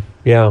 Okay.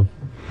 Yeah.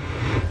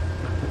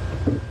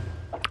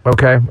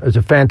 Okay, it was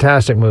a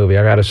fantastic movie,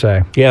 I got to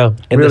say. Yeah.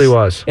 It really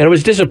was. And it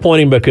was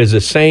disappointing because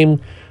the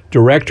same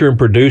director and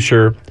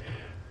producer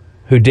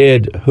who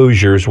did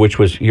Hoosiers, which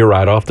was, you're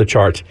right, off the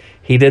charts,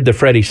 he did the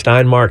Freddie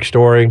Steinmark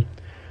story.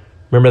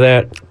 Remember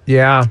that?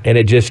 Yeah. And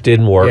it just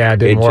didn't work. Yeah, it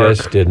didn't work. It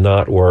just did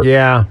not work.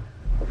 Yeah.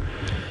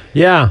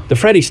 Yeah. The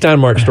Freddie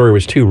Steinmark story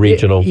was too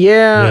regional.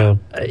 Yeah.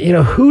 You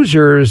know,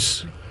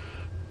 Hoosiers,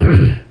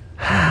 it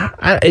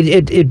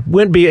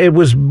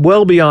was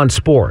well beyond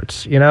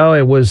sports. You know,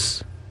 it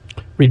was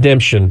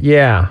redemption.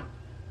 Yeah.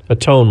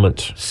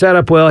 Atonement. Set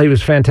up well. He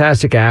was a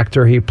fantastic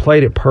actor. He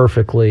played it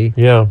perfectly.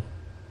 Yeah.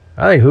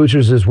 I think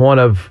Hoosiers is one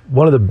of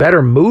the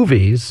better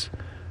movies,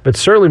 but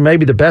certainly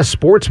maybe the best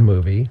sports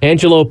movie.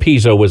 Angelo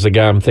Pizzo was the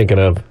guy I'm thinking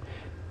of.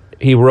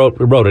 He wrote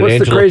it. What's Angelo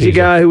the crazy Pizzo.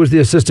 guy who was the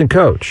assistant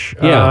coach?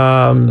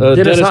 Yeah,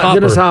 Dennis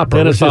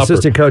Hopper was the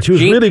assistant coach. He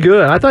was really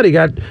good. I thought he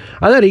got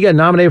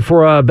nominated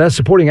for Best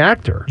Supporting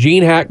Actor.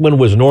 Gene Hackman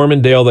was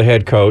Norman Dale, the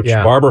head coach.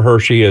 Yeah. Barbara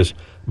Hershey is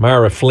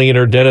Myra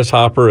Fleener. Dennis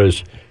Hopper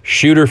is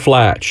Shooter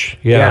Flatch.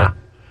 Yeah.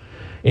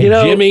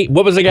 And Jimmy,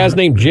 what was the guy's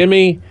name?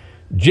 Jimmy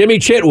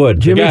Chitwood.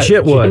 Jimmy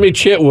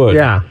Chitwood.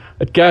 Yeah.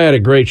 That guy had a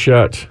great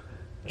shot.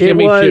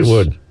 Jimmy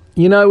Chitwood.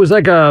 You know, it was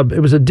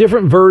a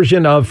different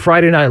version of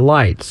Friday Night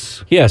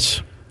Lights.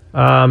 Yes.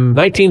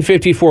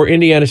 1954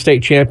 Indiana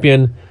State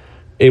champion.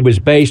 It was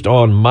based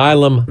on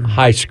Milam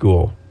High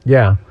School.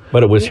 Yeah.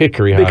 But it was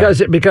Hickory High.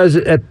 Because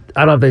I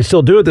don't know if they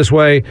still do it this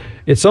way,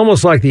 it's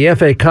almost like the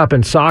FA Cup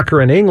in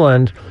soccer in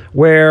England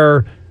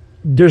where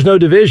there's no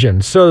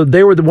division. So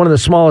they were one of the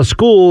smallest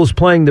schools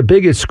playing the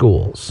biggest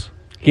schools.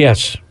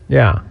 Yes.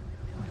 Yeah.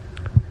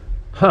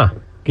 Huh.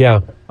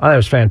 Yeah. Oh, that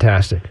was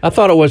fantastic. I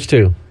thought it was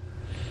too.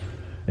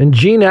 And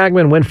Gene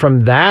Hackman went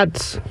from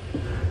that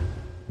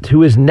to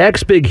his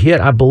next big hit,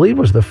 I believe,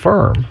 was The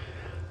Firm.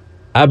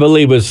 I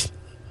believe was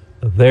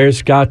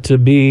There's Got to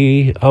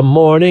Be a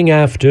Morning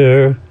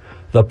After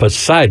the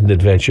Poseidon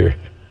Adventure.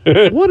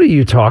 What are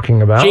you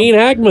talking about? Gene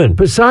Hackman.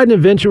 Poseidon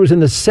Adventure was in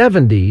the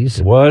 70s.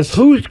 It was?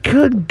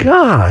 Good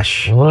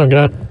gosh. Oh,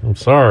 I'm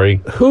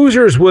sorry.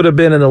 Hoosiers would have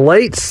been in the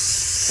late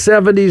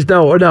 70s.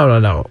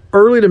 No.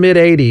 Early to mid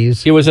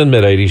 80s. It was in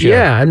mid 80s, yeah.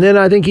 Yeah, and then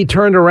I think he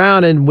turned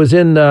around and was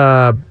in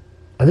I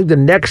think the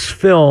next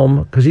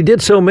film, because he did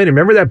so many.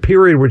 Remember that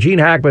period where Gene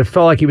Hackman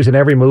felt like he was in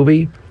every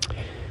movie?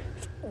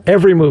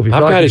 Every movie.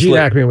 I've got Gene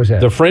Hackman was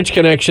in. The French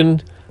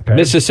Connection,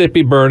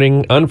 Mississippi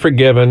Burning,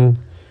 Unforgiven.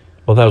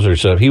 Well, those are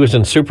stuff. He was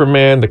in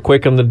Superman, The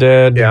Quick and the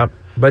Dead. Yeah.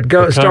 But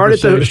start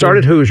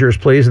at Hoosiers,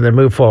 please, and then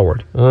move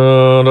forward.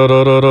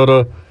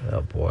 Oh,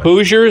 boy.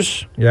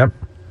 Hoosiers? Yep.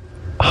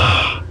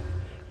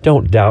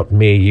 Don't doubt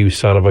me, you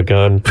son of a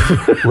gun.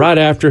 Right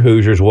after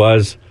Hoosiers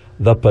was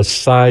The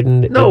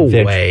Poseidon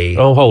Adventure. Way.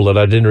 Oh, hold it.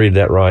 I didn't read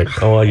that right.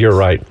 Oh, you're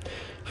right.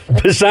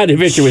 Poseidon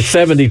Adventure was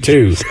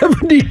 72.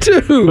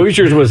 72.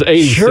 Hoosiers was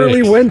 86.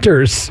 Shirley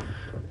Winters.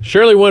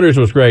 Shirley Winters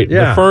was great.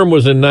 Yeah. The Firm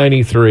was in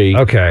 93.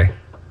 Okay.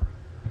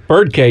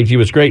 Birdcage, he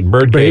was great in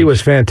Birdcage. But he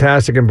was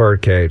fantastic in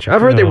Birdcage.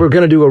 I've heard they were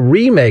going to do a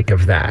remake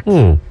of that.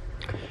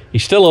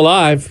 He's still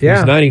alive. Yeah.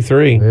 He's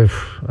 93. I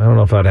don't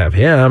know if I'd have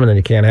him, and then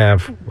you can't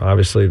have,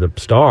 obviously, the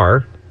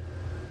star.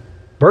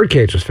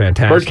 Birdcage was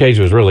fantastic. Birdcage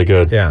was really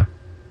good. Yeah.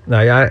 Now,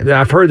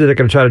 I've heard that they're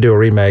going to try to do a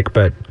remake,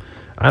 but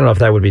I don't know if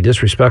that would be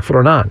disrespectful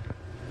or not.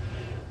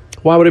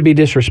 Why would it be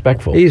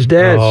disrespectful? He's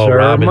dead, sir.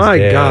 Robin's My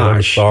dead. gosh.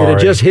 I'm sorry. Did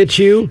it just hit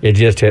you? It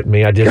just hit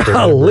me. I just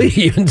Golly, remembered.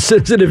 you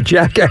insensitive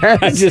jackass.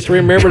 I just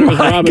remembered it was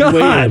My Robin God.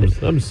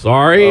 Williams. I'm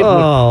sorry.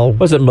 Oh. It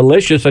wasn't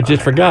malicious. I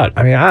just forgot.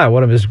 I mean,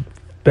 one of his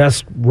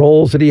best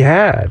roles that he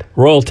had.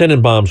 Royal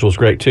Tenenbaums was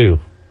great, too.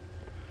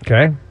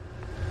 Okay.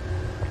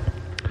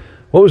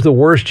 What was the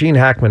worst Gene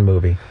Hackman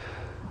movie?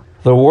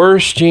 The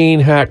worst Gene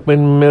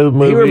Hackman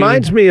movie. He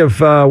reminds me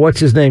of,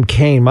 what's his name,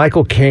 Caine,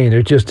 Michael Caine.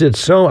 It just did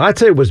so, I'd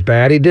say it was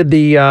bad. He did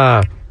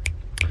the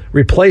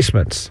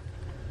Replacements.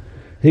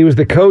 He was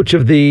the coach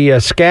of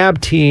the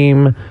Scab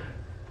team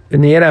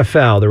in the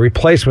NFL. The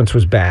Replacements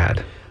was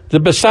bad. The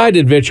Beside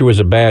Adventure was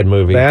a bad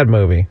movie. Bad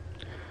movie.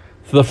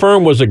 The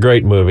Firm was a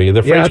great movie.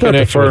 The French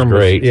Connection was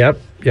great. Yep.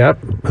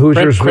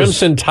 Hoosiers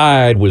Crimson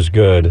Tide was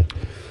good.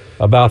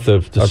 About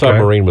the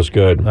submarine was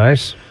good.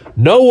 Nice.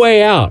 No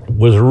Way Out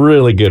was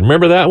really good.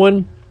 Remember that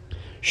one?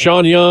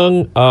 Sean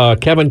Young,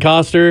 Kevin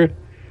Costner.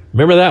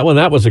 Remember that one?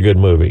 That was a good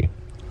movie.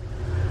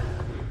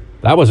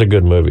 That was a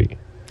good movie.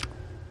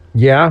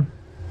 Yeah.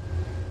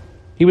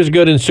 He was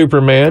good in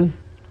Superman.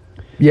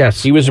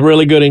 Yes. He was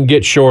really good in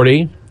Get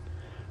Shorty.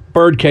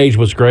 Birdcage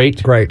was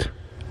great. Great.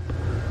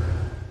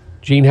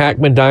 Gene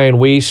Hackman, Diane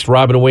Weiss,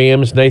 Robin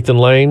Williams, Nathan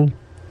Lane.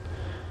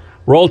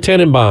 Royal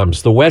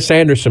Tenenbaums, the Wes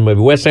Anderson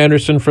movie. Wes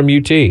Anderson from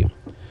UT.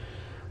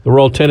 The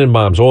Royal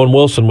Tenenbaums. Owen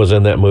Wilson was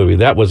in that movie.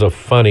 That was a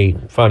funny,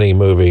 funny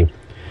movie.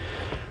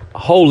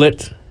 Hold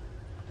It.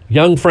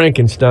 Young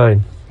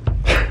Frankenstein.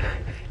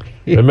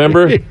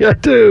 Remember?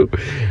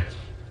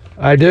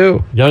 I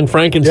do. Young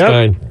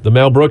Frankenstein. Yep. The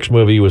Mel Brooks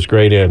movie he was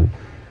great in.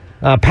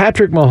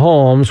 Patrick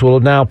Mahomes will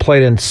have now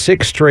played in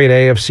 6 straight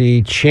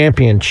AFC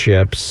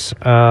championships.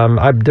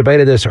 I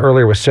debated this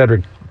earlier with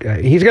Cedric.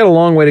 He's got a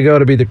long way to go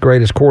to be the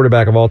greatest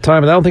quarterback of all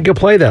time, and I don't think he'll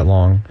play that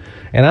long.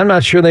 And I'm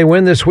not sure they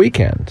win this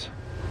weekend.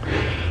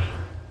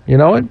 You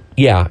know it?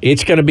 Yeah,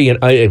 it's going to be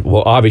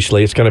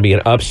obviously it's going to be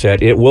an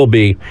upset. It will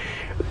be.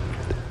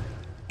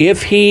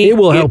 It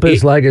will help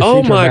his legacy.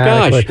 Oh my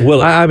gosh!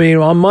 Well, I mean,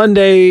 on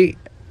Monday,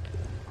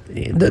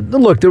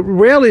 look, the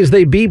reality is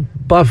they beat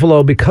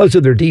Buffalo because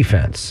of their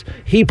defense.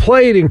 He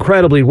played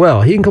incredibly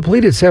well. He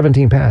completed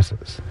 17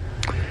 passes.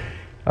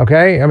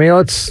 Okay, I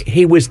mean,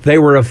 They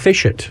were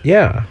efficient.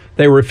 Yeah,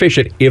 they were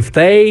efficient. If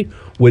they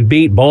would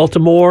beat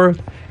Baltimore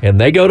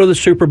and they go to the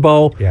Super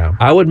Bowl,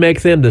 I would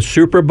make them the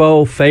Super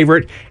Bowl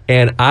favorite,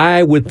 and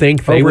I would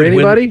think they would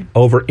win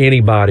over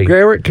anybody.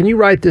 Garrett, can you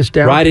write this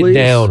down? Write please? it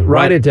down.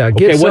 Write it down.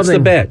 Okay, what's the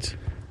bet?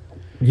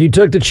 You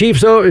took the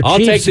Chiefs over. I'll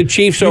take the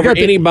Chiefs over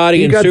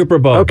anybody in Super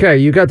Bowl. Okay,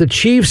 you got the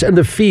Chiefs and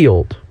the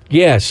field.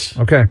 Yes.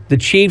 Okay. The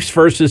Chiefs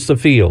versus the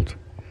field.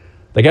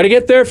 They got to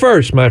get there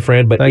first, my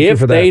friend. But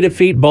if they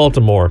defeat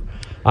Baltimore,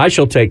 I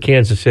shall take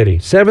Kansas City.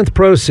 7th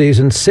pro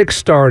season, 6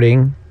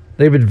 starting.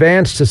 They've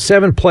advanced to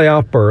 7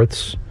 playoff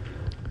berths.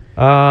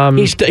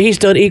 He's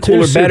done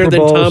equal or better than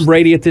Tom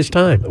Brady at this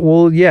time.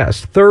 Well,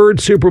 yes. 3rd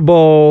Super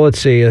Bowl. Let's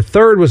see. A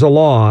 3rd was a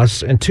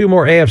loss, and 2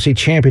 more AFC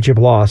Championship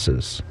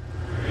losses.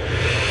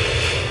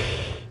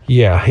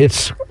 Yeah,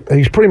 he's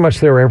pretty much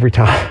there every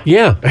time.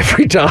 Yeah,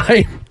 every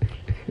time.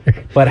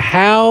 But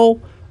how?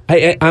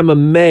 I'm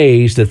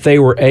amazed that they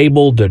were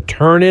able to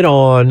turn it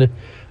on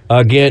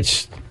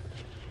against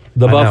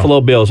the Buffalo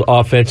Bills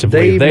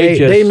offensively.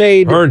 They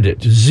made earned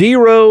it.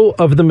 0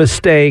 of the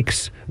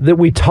mistakes that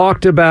we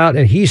talked about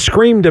and he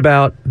screamed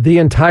about the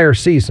entire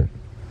season.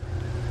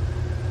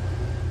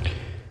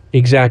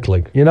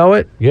 Exactly. You know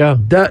it? Yeah.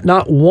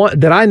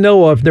 That I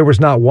know of, there was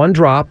not one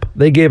drop.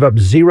 They gave up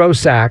 0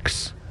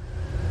 sacks.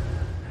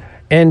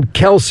 And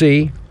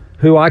Kelsey,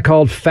 who I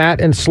called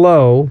fat and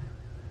slow,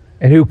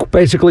 and who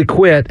basically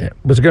quit,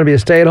 was going to be a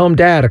stay-at-home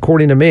dad,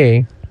 according to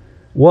me,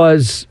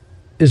 was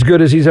as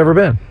good as he's ever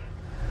been.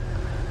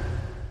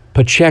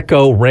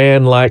 Pacheco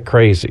ran like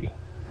crazy.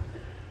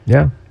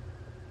 Yeah.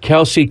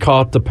 Kelsey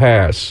caught the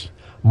pass.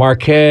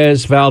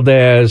 Marquez,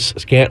 Valdez,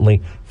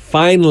 Scantling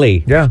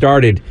finally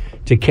started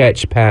to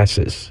catch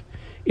passes.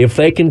 If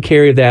they can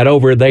carry that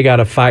over, they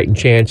got a fighting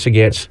chance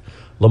against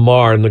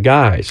Lamar and the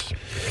guys.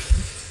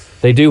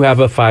 They do have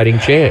a fighting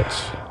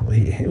chance.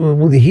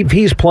 If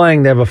he's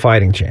playing, they have a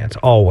fighting chance.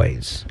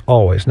 Always,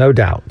 no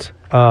doubt.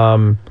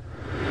 But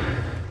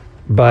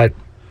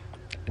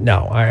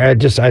no, I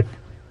think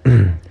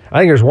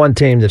there's one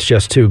team that's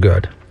just too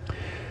good.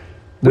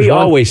 We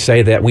always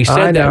say that. We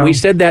said that. We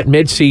said that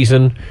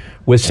midseason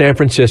with San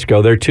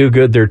Francisco. They're too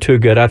good. They're too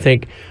good. I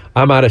think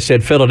I might have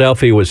said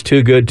Philadelphia was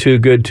too good, too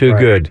good, too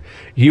good.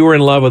 You were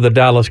in love with the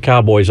Dallas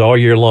Cowboys all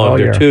year long.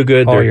 They're too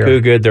good. They're too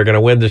good. They're going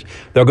to win this.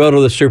 They'll go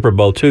to the Super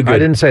Bowl. Too good. I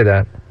didn't say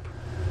that.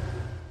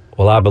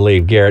 Well, I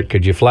believe, Garrett,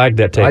 could you flag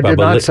that tape? I did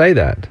not say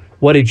that.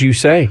 What did you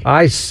say?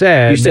 I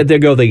said... You said they'll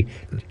go the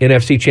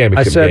NFC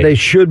Championship game. I said they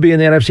should be in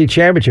the NFC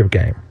Championship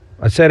game.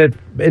 I said it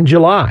in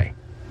July.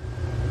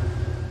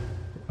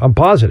 I'm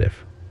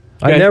positive.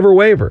 Okay. I never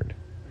wavered.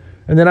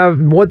 And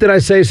then what did I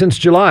say since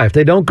July? If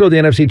they don't go to the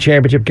NFC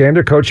Championship game,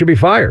 their coach should be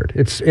fired.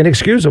 It's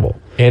inexcusable.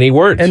 And he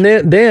weren't. And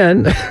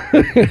then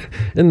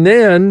and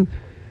then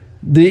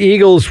the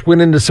Eagles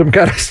went into some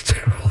kind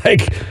of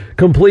like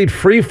complete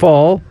free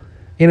fall,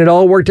 and it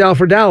all worked out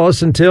for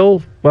Dallas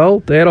until, well,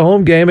 they had a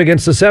home game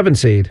against the 7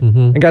 seed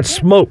and got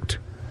smoked.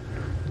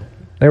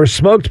 They were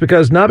smoked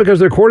not because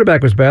their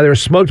quarterback was bad. They were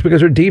smoked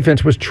because their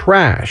defense was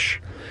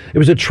trash. It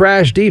was a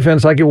trash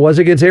defense like it was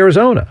against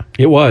Arizona.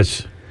 It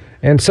was.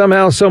 And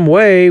somehow, some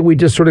way, we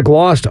just sort of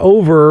glossed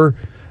over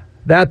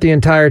that the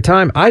entire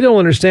time. I don't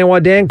understand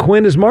why Dan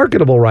Quinn is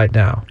marketable right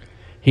now.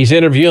 He's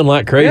interviewing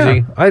like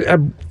crazy. Yeah.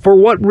 For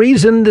what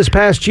reason this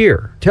past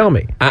year? Tell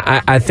me.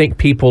 I think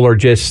people are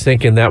just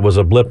thinking that was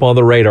a blip on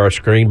the radar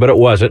screen, but it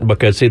wasn't,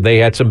 because they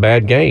had some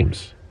bad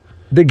games.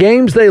 The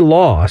games they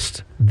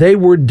lost, they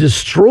were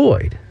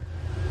destroyed.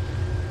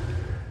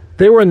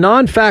 They were a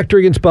non-factor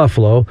against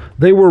Buffalo.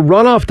 They were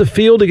run off the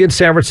field against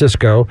San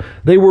Francisco.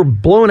 They were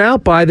blown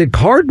out by the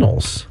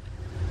Cardinals.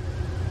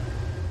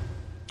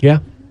 Yeah,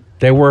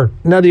 they were.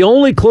 Now, the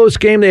only close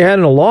game they had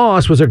in a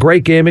loss was a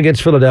great game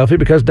against Philadelphia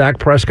because Dak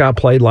Prescott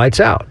played lights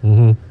out.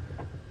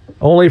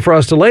 Only for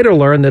us to later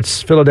learn that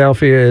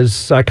Philadelphia is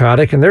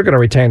psychotic and they're going to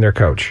retain their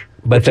coach.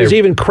 Which is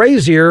even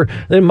crazier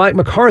than Mike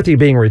McCarthy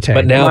being retained.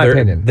 But now in my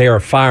opinion. They are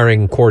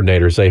firing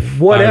coordinators.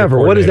 Whatever.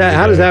 What is that?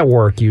 How does that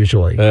work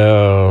usually?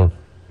 How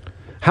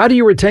do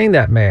you retain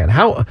that man?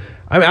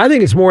 I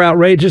think it's more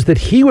outrageous that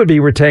he would be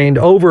retained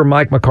over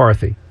Mike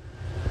McCarthy.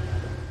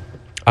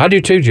 I do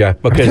too, Jeff,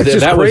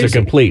 because that was a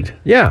complete.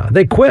 Yeah,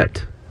 they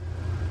quit.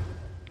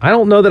 I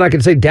don't know that I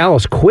can say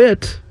Dallas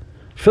quit.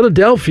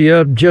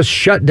 Philadelphia just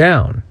shut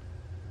down.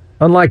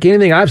 Unlike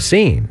anything I've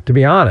seen, to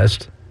be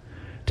honest.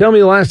 Tell me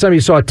the last time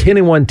you saw a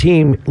 10-1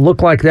 team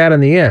look like that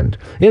in the end.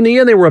 In the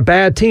end, they were a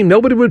bad team.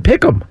 Nobody would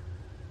pick them.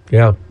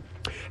 Yeah.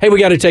 Hey, we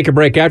got to take a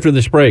break. After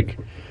this break,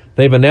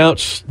 they've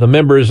announced the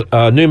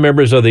new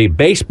members of the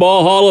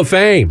Baseball Hall of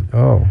Fame.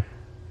 Oh.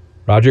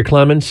 Roger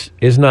Clemens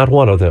is not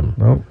one of them.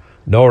 No.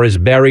 Nor is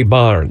Barry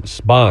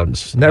Bonds.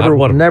 Never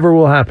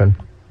will happen.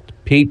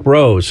 Pete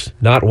Rose,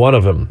 not one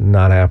of them.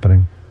 Not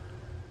happening.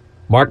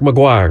 Mark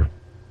McGwire,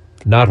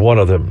 not one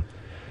of them.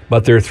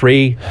 But there are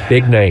 3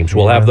 big names.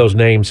 We'll have those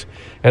names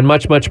and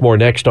much, much more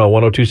next on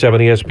 102.7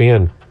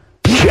 ESPN.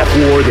 Jeff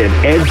Ward and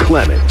Ed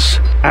Clemens.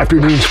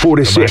 Afternoons 4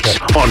 to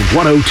 6 on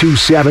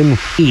 102.7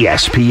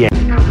 ESPN.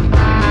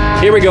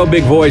 Here we go,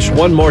 big voice,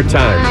 one more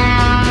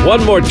time.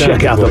 One more time.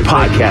 Check out the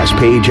podcast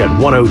page at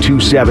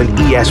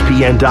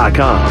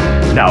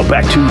 1027ESPN.com. Now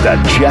back to the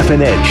Jeff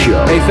and Ed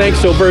Show. Hey, thanks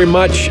so very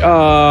much,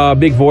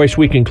 big voice.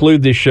 We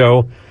conclude this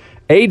show.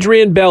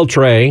 Adrian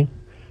Beltre,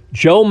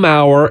 Joe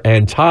Mauer,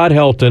 and Todd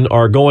Helton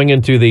are going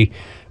into the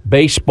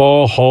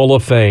Baseball Hall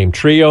of Fame.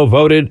 Trio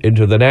voted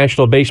into the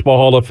National Baseball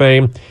Hall of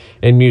Fame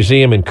and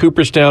Museum in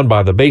Cooperstown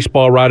by the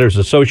Baseball Writers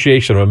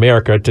Association of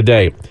America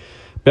today.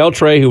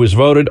 Beltre, who was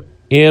voted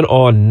in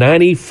on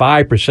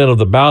 95% of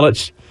the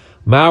ballots,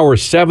 Mauer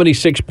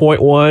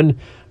 76.1%,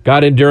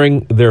 got in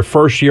during their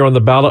first year on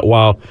the ballot,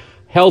 while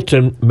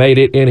Helton made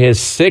it in his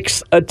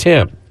 6th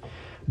attempt.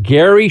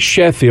 Gary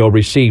Sheffield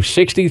received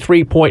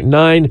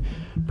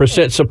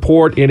 63.9%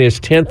 support in his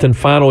 10th and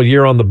final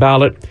year on the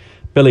ballot.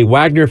 Billy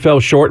Wagner fell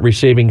short,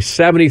 receiving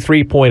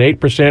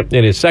 73.8%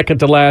 in his second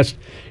to last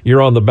year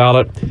on the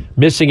ballot,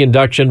 missing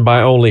induction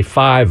by only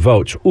 5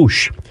 votes.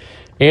 Oosh.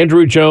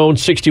 Andrew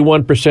Jones,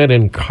 61%,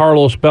 and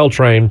Carlos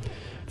Beltran,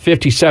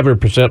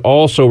 57%,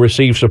 also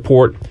received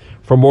support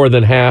from more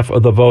than half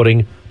of the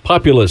voting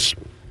populace.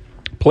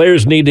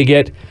 Players need to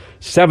get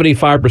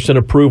 75%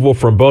 approval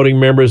from voting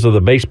members of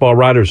the Baseball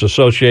Writers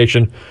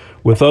Association,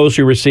 with those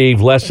who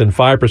receive less than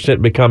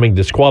 5% becoming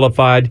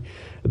disqualified.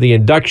 The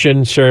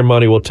induction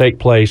ceremony will take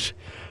place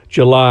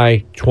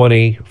July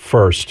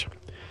 21st.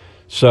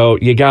 So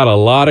you got a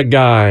lot of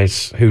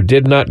guys who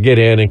did not get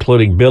in,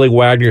 including Billy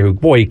Wagner, who,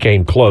 boy, he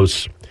came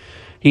close.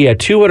 He had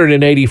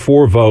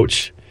 284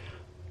 votes.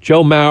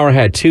 Joe Mauer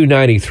had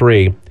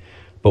 293,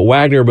 but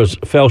Wagner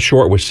fell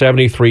short with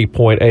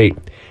 73.8.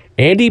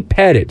 Andy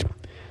Pettitte,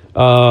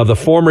 the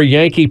former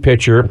Yankee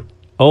pitcher,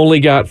 only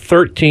got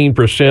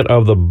 13%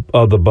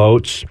 of the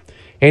votes.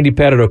 Andy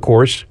Pettitte, of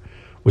course,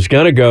 was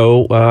going to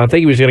go. I think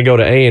he was going to go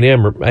to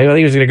A&M. I think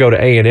he was going to go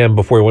to A&M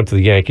before he went to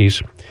the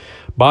Yankees.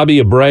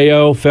 Bobby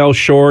Abreu fell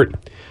short.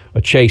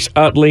 Chase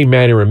Utley,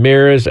 Manny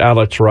Ramirez,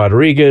 Alex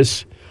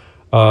Rodriguez,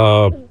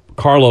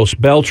 Carlos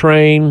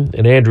Beltran,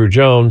 and Andrew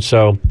Jones.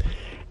 So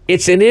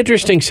it's an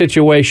interesting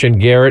situation,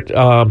 Garrett.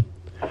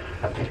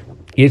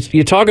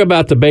 You talk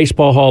about the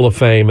Baseball Hall of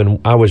Fame, and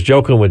I was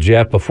joking with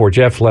Jeff before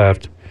Jeff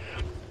left.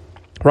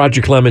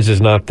 Roger Clemens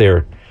is not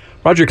there.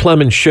 Roger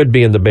Clemens should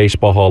be in the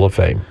Baseball Hall of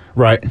Fame.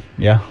 Right.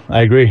 Yeah,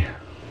 I agree.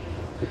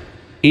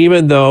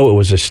 Even though it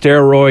was a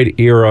steroid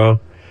era,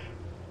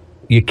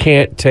 you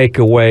can't take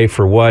away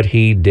for what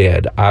he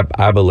did,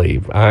 I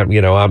believe. I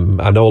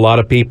know a lot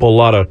of people, a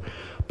lot of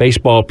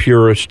baseball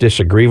purists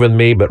disagree with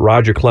me, but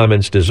Roger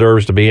Clemens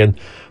deserves to be in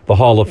the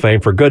Hall of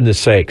Fame, for goodness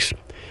sakes.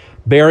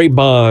 Barry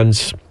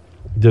Bonds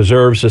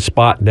deserves a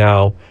spot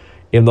now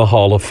in the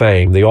Hall of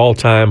Fame, the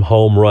all-time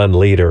home run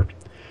leader.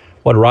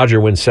 What, Roger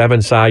wins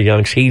 7 Cy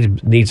Youngs. He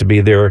needs to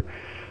be there.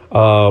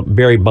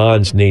 Barry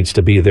Bonds needs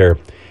to be there.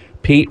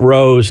 Pete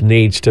Rose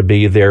needs to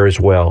be there as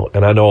well.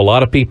 And I know a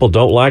lot of people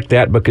don't like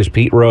that because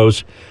Pete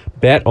Rose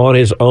bet on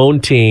his own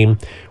team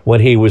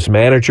when he was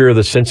manager of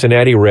the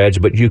Cincinnati Reds,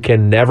 but you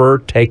can never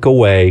take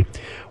away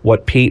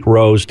what Pete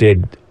Rose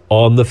did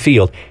on the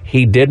field.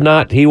 He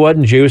wasn't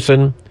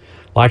juicing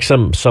like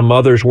some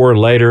others were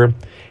later.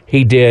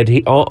 He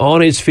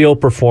on his field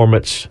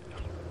performance,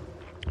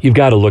 you've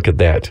got to look at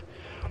that.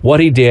 What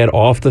he did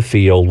off the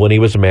field when he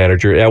was a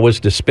manager, that was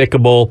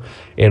despicable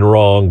and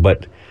wrong.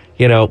 But,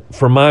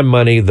 for my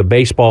money, the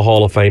Baseball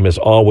Hall of Fame is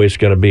always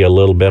going to be a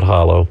little bit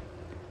hollow.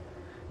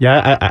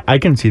 Yeah, I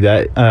can see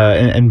that.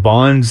 And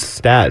Bond's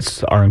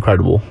stats are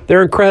incredible.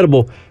 They're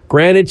incredible.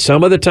 Granted,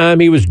 some of the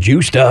time he was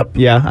juiced up.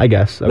 Yeah, I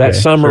guess. Okay, that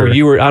summer,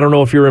 sure. I don't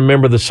know if you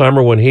remember the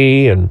summer when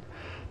he and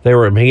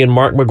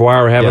Mark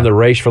McGwire were having the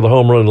race for the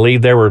home run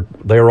lead. They were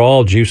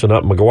all juicing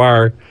up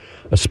McGwire,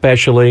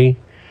 especially,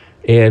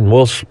 and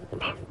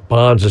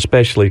Bonds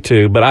especially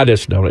too. But I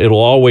just don't. It'll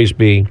always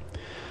be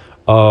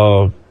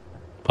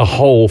a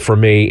hole for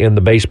me in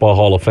the Baseball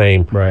Hall of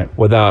Fame, right,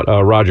 without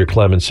Roger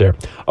Clemens there.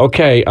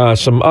 Okay,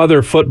 some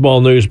other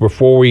football news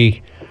before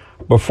we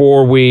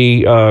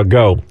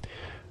go.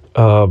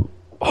 Jim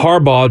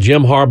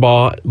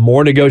Harbaugh,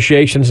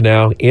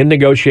 in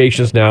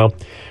negotiations now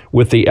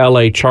with the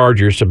LA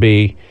Chargers to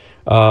be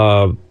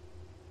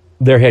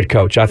their head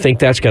coach. I think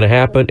that's going to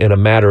happen in a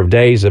matter of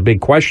days. A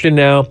big question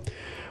now,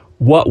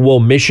 what will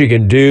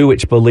Michigan do?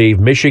 It's believed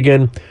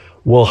Michigan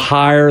will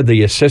hire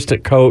the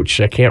assistant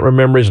coach, I can't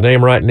remember his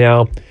name right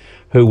now,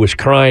 who was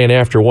crying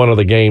after one of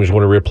the games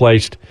when he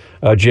replaced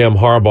Jim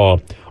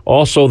Harbaugh.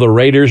 Also, the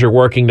Raiders are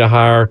working to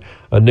hire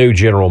a new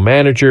general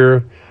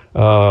manager.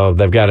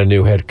 They've got a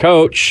new head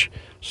coach,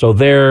 so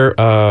they're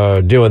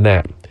doing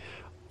that.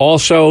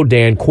 Also,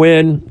 Dan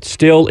Quinn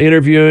still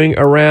interviewing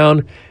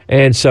around,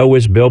 and so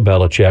is Bill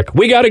Belichick.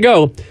 We got to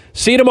go.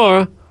 See you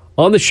tomorrow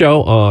on the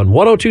show on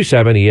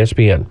 102.7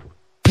 ESPN.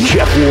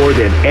 Jeff Ward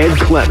and Ed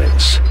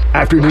Clemens.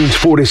 Afternoons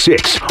 4 to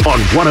 6 on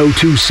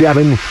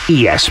 102.7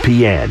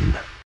 ESPN.